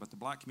I'm wrong, but the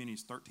black community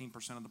is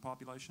 13% of the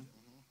population.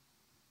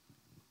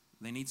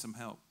 They need some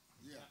help.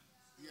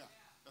 Yeah,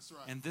 that's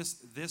right. And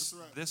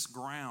this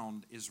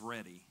ground is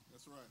ready.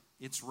 That's right.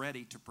 It's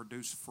ready to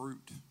produce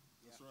fruit.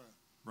 That's right.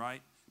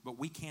 Right? But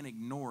we can't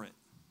ignore it.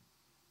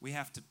 We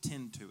have to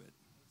tend to it.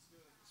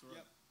 That's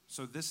right.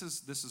 So this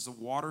is a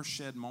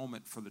watershed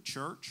moment for the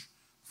church,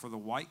 for the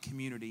white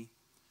community.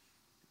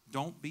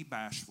 Don't be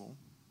bashful.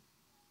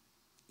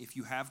 If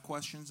you have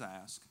questions,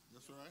 ask.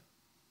 That's right.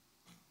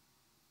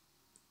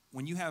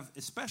 When you have,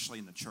 especially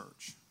in the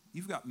church,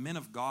 you've got men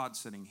of God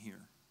sitting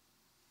here.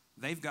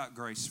 They've got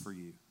grace for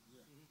you.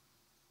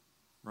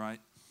 Right?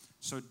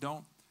 So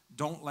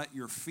don't let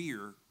your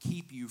fear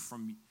keep you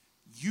from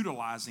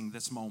utilizing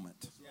this moment.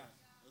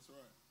 That's right.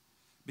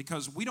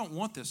 Because we don't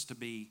want this to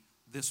be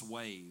this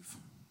wave.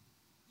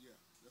 Yeah,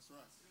 that's right.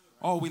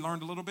 Oh, we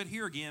learned a little bit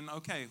here again.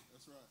 Okay.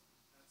 That's right.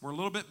 We're a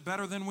little bit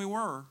better than we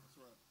were. That's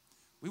right.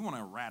 We want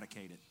to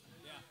eradicate it.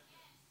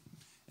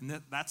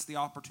 And that's the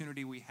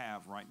opportunity we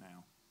have right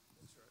now.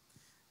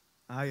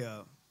 That's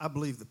right. I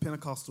believe the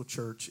Pentecostal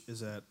church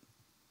is at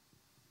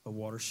a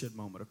watershed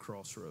moment, a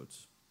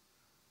crossroads.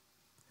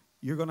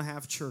 You're going to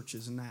have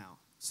churches now,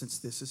 since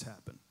this has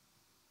happened.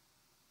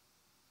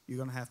 You're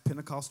going to have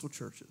Pentecostal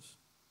churches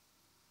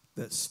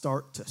that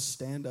start to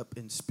stand up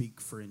and speak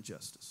for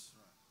injustice.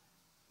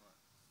 Right.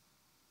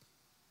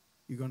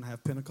 You're going to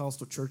have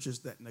Pentecostal churches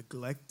that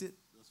neglect it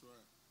That's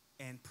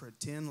right. and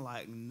pretend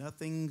like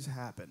nothing's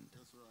happened.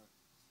 That's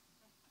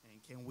right.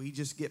 And can we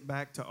just get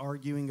back to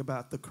arguing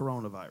about the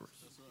coronavirus?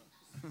 That's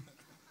right.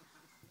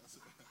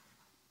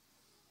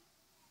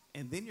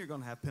 And then you're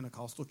going to have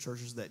Pentecostal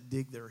churches that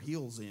dig their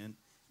heels in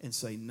and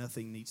say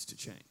nothing needs to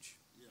change.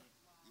 Yeah.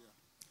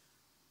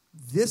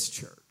 This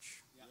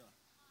church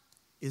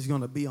is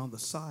going to be on the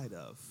side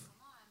of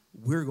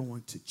we're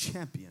going to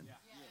champion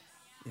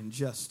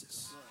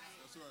injustice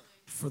That's right.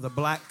 for the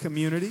black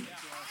community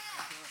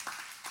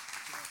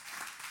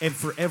and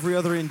for every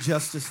other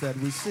injustice that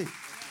we see.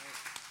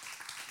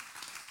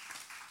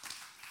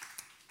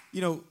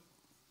 You know,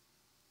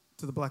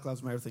 to the Black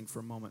Lives Matter thing for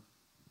a moment,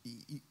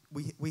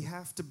 we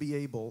have to be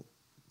able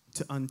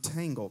to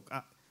untangle,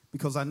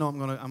 because I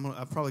know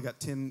I've probably got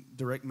 10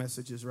 direct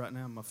messages right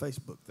now on my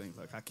Facebook thing,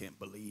 like, I can't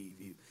believe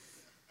you.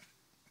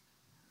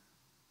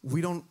 We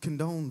don't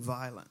condone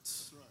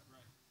violence.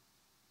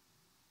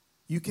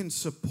 You can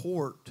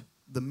support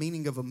the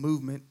meaning of a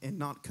movement and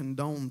not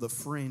condone the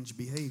fringe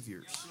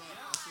behaviors.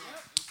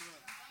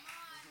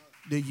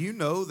 Do you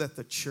know that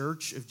the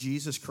Church of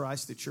Jesus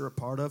Christ that you're a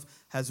part of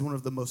has one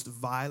of the most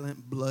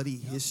violent, bloody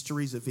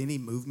histories of any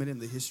movement in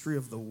the history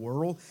of the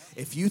world?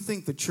 If you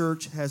think the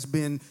church has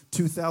been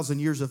 2,000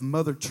 years of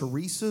Mother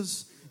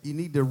Teresa's, you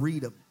need to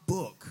read a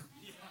book.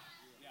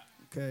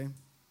 Okay?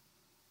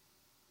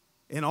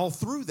 And all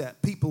through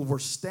that, people were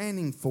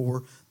standing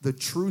for the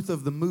truth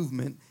of the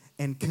movement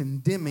and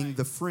condemning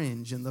the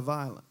fringe and the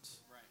violence.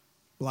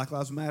 Black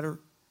Lives Matter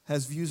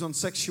has views on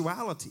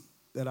sexuality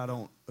that I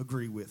don't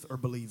agree with or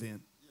believe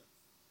in.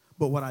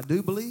 But what I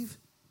do believe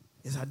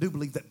is I do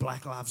believe that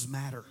Black Lives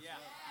matter.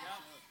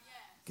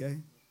 Okay?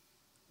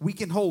 We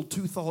can hold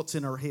two thoughts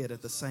in our head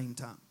at the same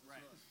time.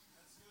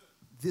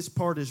 This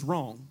part is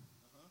wrong,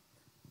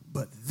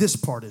 but this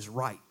part is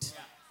right.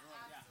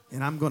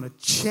 And I'm going to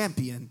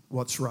champion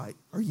what's right.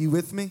 Are you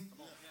with me?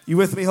 You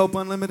with me, Hope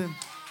Unlimited?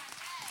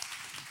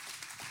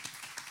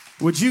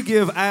 Would you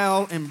give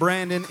Al and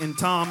Brandon and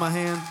Tom a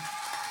hand?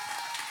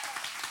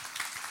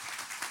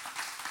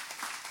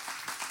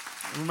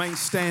 Remain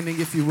standing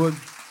if you would.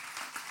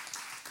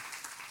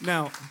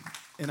 Now,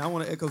 and I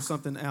want to echo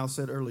something Al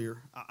said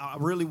earlier. I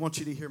really want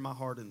you to hear my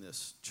heart in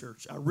this,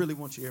 church. I really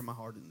want you to hear my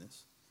heart in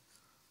this.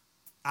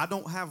 I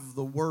don't have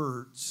the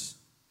words.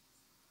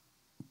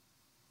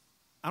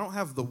 I don't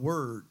have the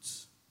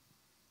words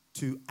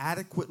to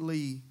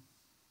adequately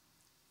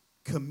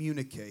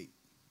communicate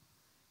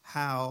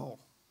how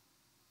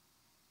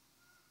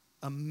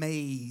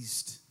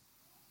amazed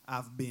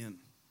I've been.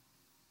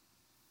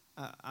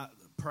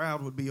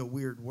 Proud would be a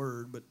weird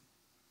word, but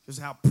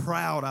just how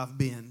proud I've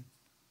been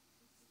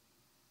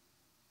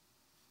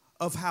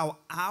of how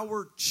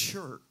our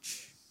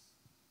church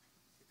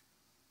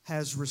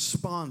has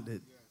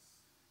responded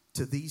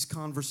to these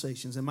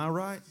conversations. Am I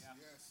right?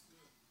 Yes.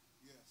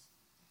 Yes.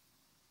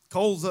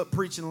 Cole's up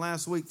preaching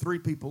last week. 3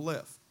 people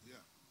left. Yeah.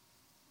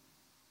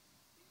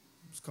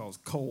 It's because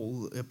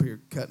Cole up here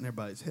cutting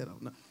everybody's head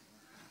off. No.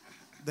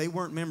 They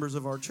weren't members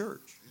of our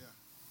church. Yeah.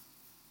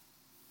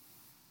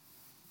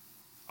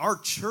 Our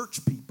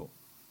church people,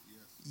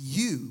 Yes.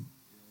 you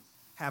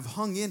have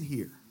hung in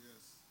here Yes.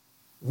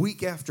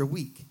 week after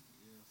week. Yes.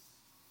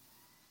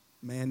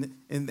 Man,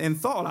 and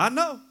thought, I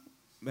know,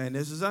 man,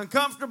 this is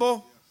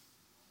uncomfortable.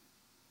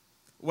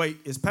 Wait,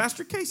 is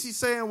Pastor Casey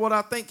saying what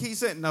I think he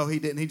said? No, he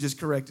didn't. He just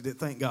corrected it.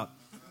 Thank God.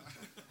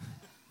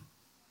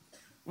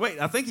 Wait,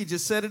 I think he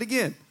just said it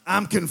again.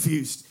 I'm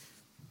confused.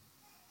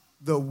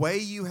 The way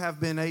you have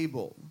been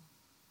able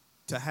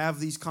to have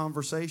these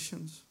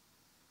conversations,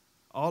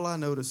 all I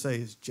know to say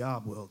is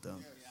job well done.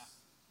 Yes.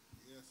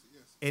 Yes.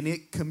 Yes. And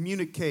it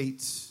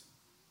communicates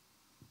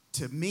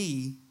to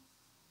me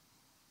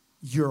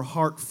your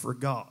heart for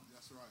God,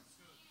 That's right.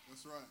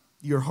 That's right.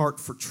 your heart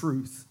for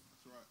truth.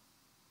 That's right.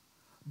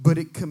 But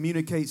it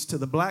communicates to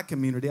the black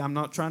community. I'm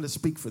not trying to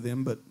speak for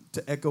them, but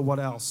to echo what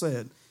Al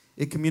said,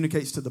 it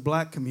communicates to the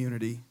black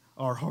community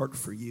our heart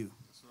for you.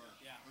 That's right.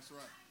 Yeah. That's right.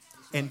 That's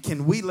right. And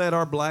can we let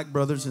our black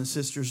brothers and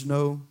sisters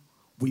know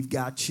we've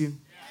got you?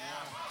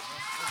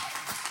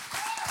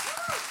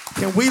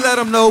 Can we let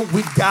them know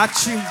we've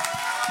got you?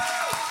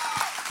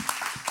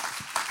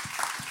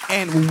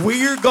 And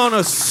we're going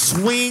to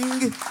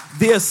swing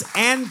this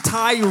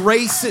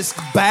anti-racist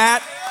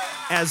bat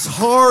as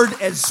hard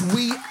as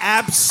we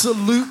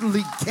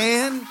absolutely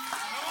can.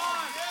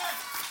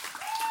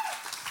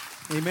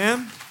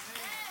 Amen.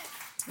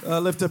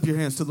 Lift up your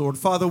hands to the Lord.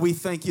 Father, we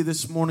thank you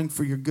this morning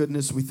for your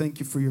goodness. We thank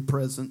you for your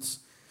presence.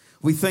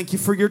 We thank you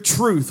for your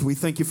truth. We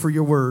thank you for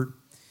your word.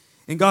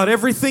 And God,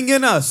 everything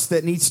in us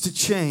that needs to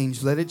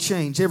change, let it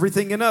change.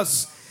 Everything in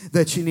us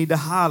that you need to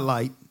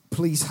highlight,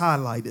 please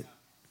highlight it.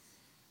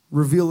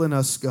 Reveal in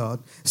us,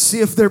 God.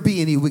 See if there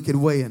be any wicked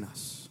way in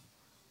us.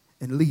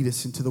 And lead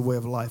us into the way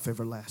of life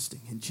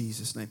everlasting. In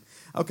Jesus' name.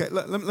 Okay,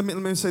 let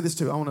me say this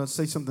too. I want to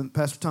say something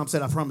Pastor Tom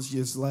said. I promise you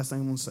this is the last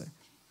thing I want to say.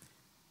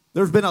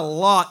 There's been a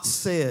lot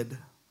said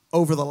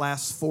over the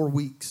last 4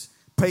 weeks.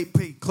 Pay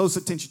close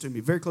attention to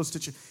me. Very close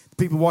attention. The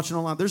people watching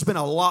online. There's been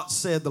a lot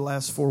said the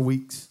last 4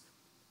 weeks.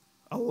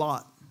 A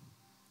lot.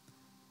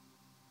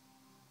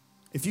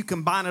 If you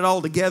combine it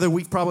all together,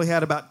 we've probably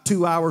had about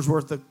 2.5 hours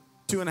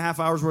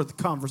worth of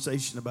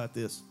conversation about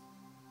this,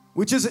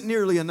 which isn't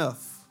nearly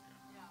enough,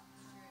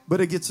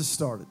 but it gets us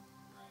started.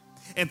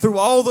 And through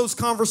all those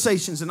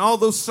conversations and all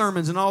those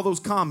sermons and all those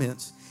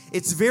comments,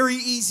 it's very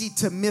easy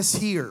to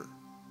mishear.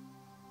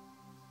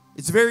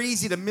 It's very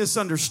easy to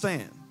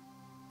misunderstand.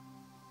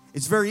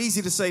 It's very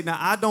easy to say, now,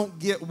 I don't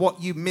get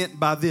what you meant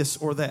by this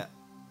or that.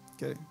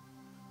 Okay.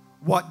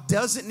 What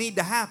doesn't need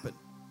to happen.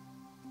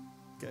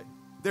 Okay.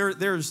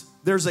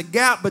 There's a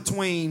gap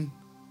between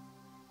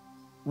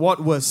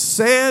what was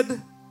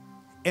said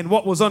and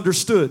what was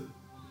understood.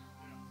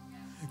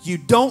 You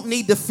don't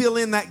need to fill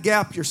in that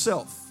gap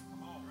yourself.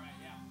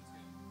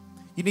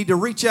 You need to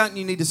reach out and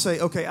you need to say,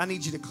 okay, I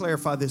need you to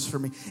clarify this for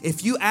me.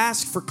 If you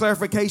ask for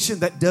clarification,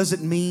 that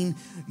doesn't mean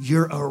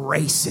you're a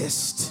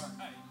racist.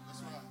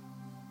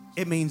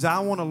 It means I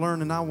want to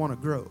learn and I want to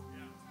grow.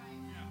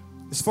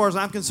 As far as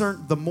I'm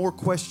concerned, the more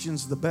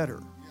questions, the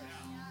better.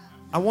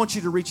 I want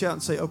you to reach out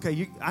and say,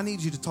 okay, I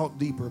need you to talk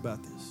deeper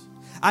about this.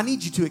 I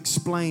need you to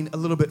explain a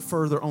little bit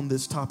further on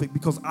this topic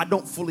because I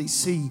don't fully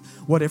see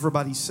what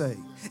everybody's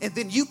saying. And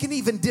then you can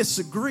even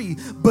disagree,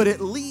 but at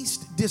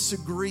least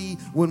disagree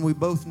when we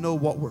both know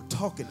what we're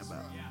talking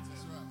about.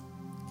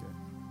 Okay.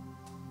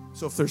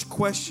 So if there's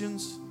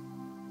questions,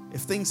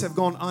 if things have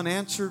gone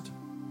unanswered,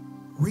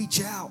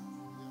 reach out.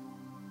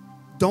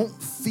 Don't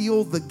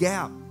fill the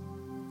gap.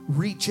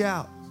 Reach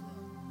out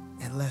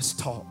and let's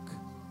talk.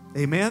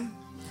 Amen.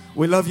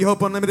 We love you,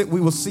 Hope Unlimited.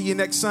 We will see you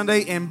next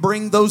Sunday, and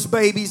bring those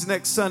babies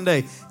next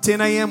Sunday. 10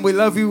 a.m. We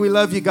love you. We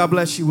love you. God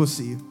bless you. We'll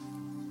see you.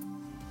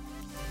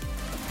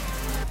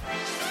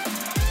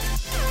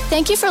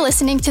 Thank you for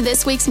listening to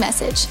this week's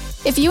message.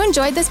 If you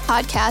enjoyed this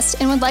podcast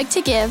and would like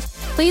to give,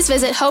 please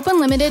visit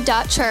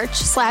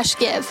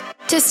hopeunlimited.church/give.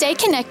 To stay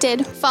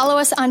connected, follow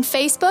us on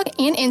Facebook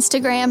and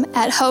Instagram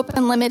at Hope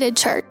Unlimited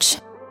Church.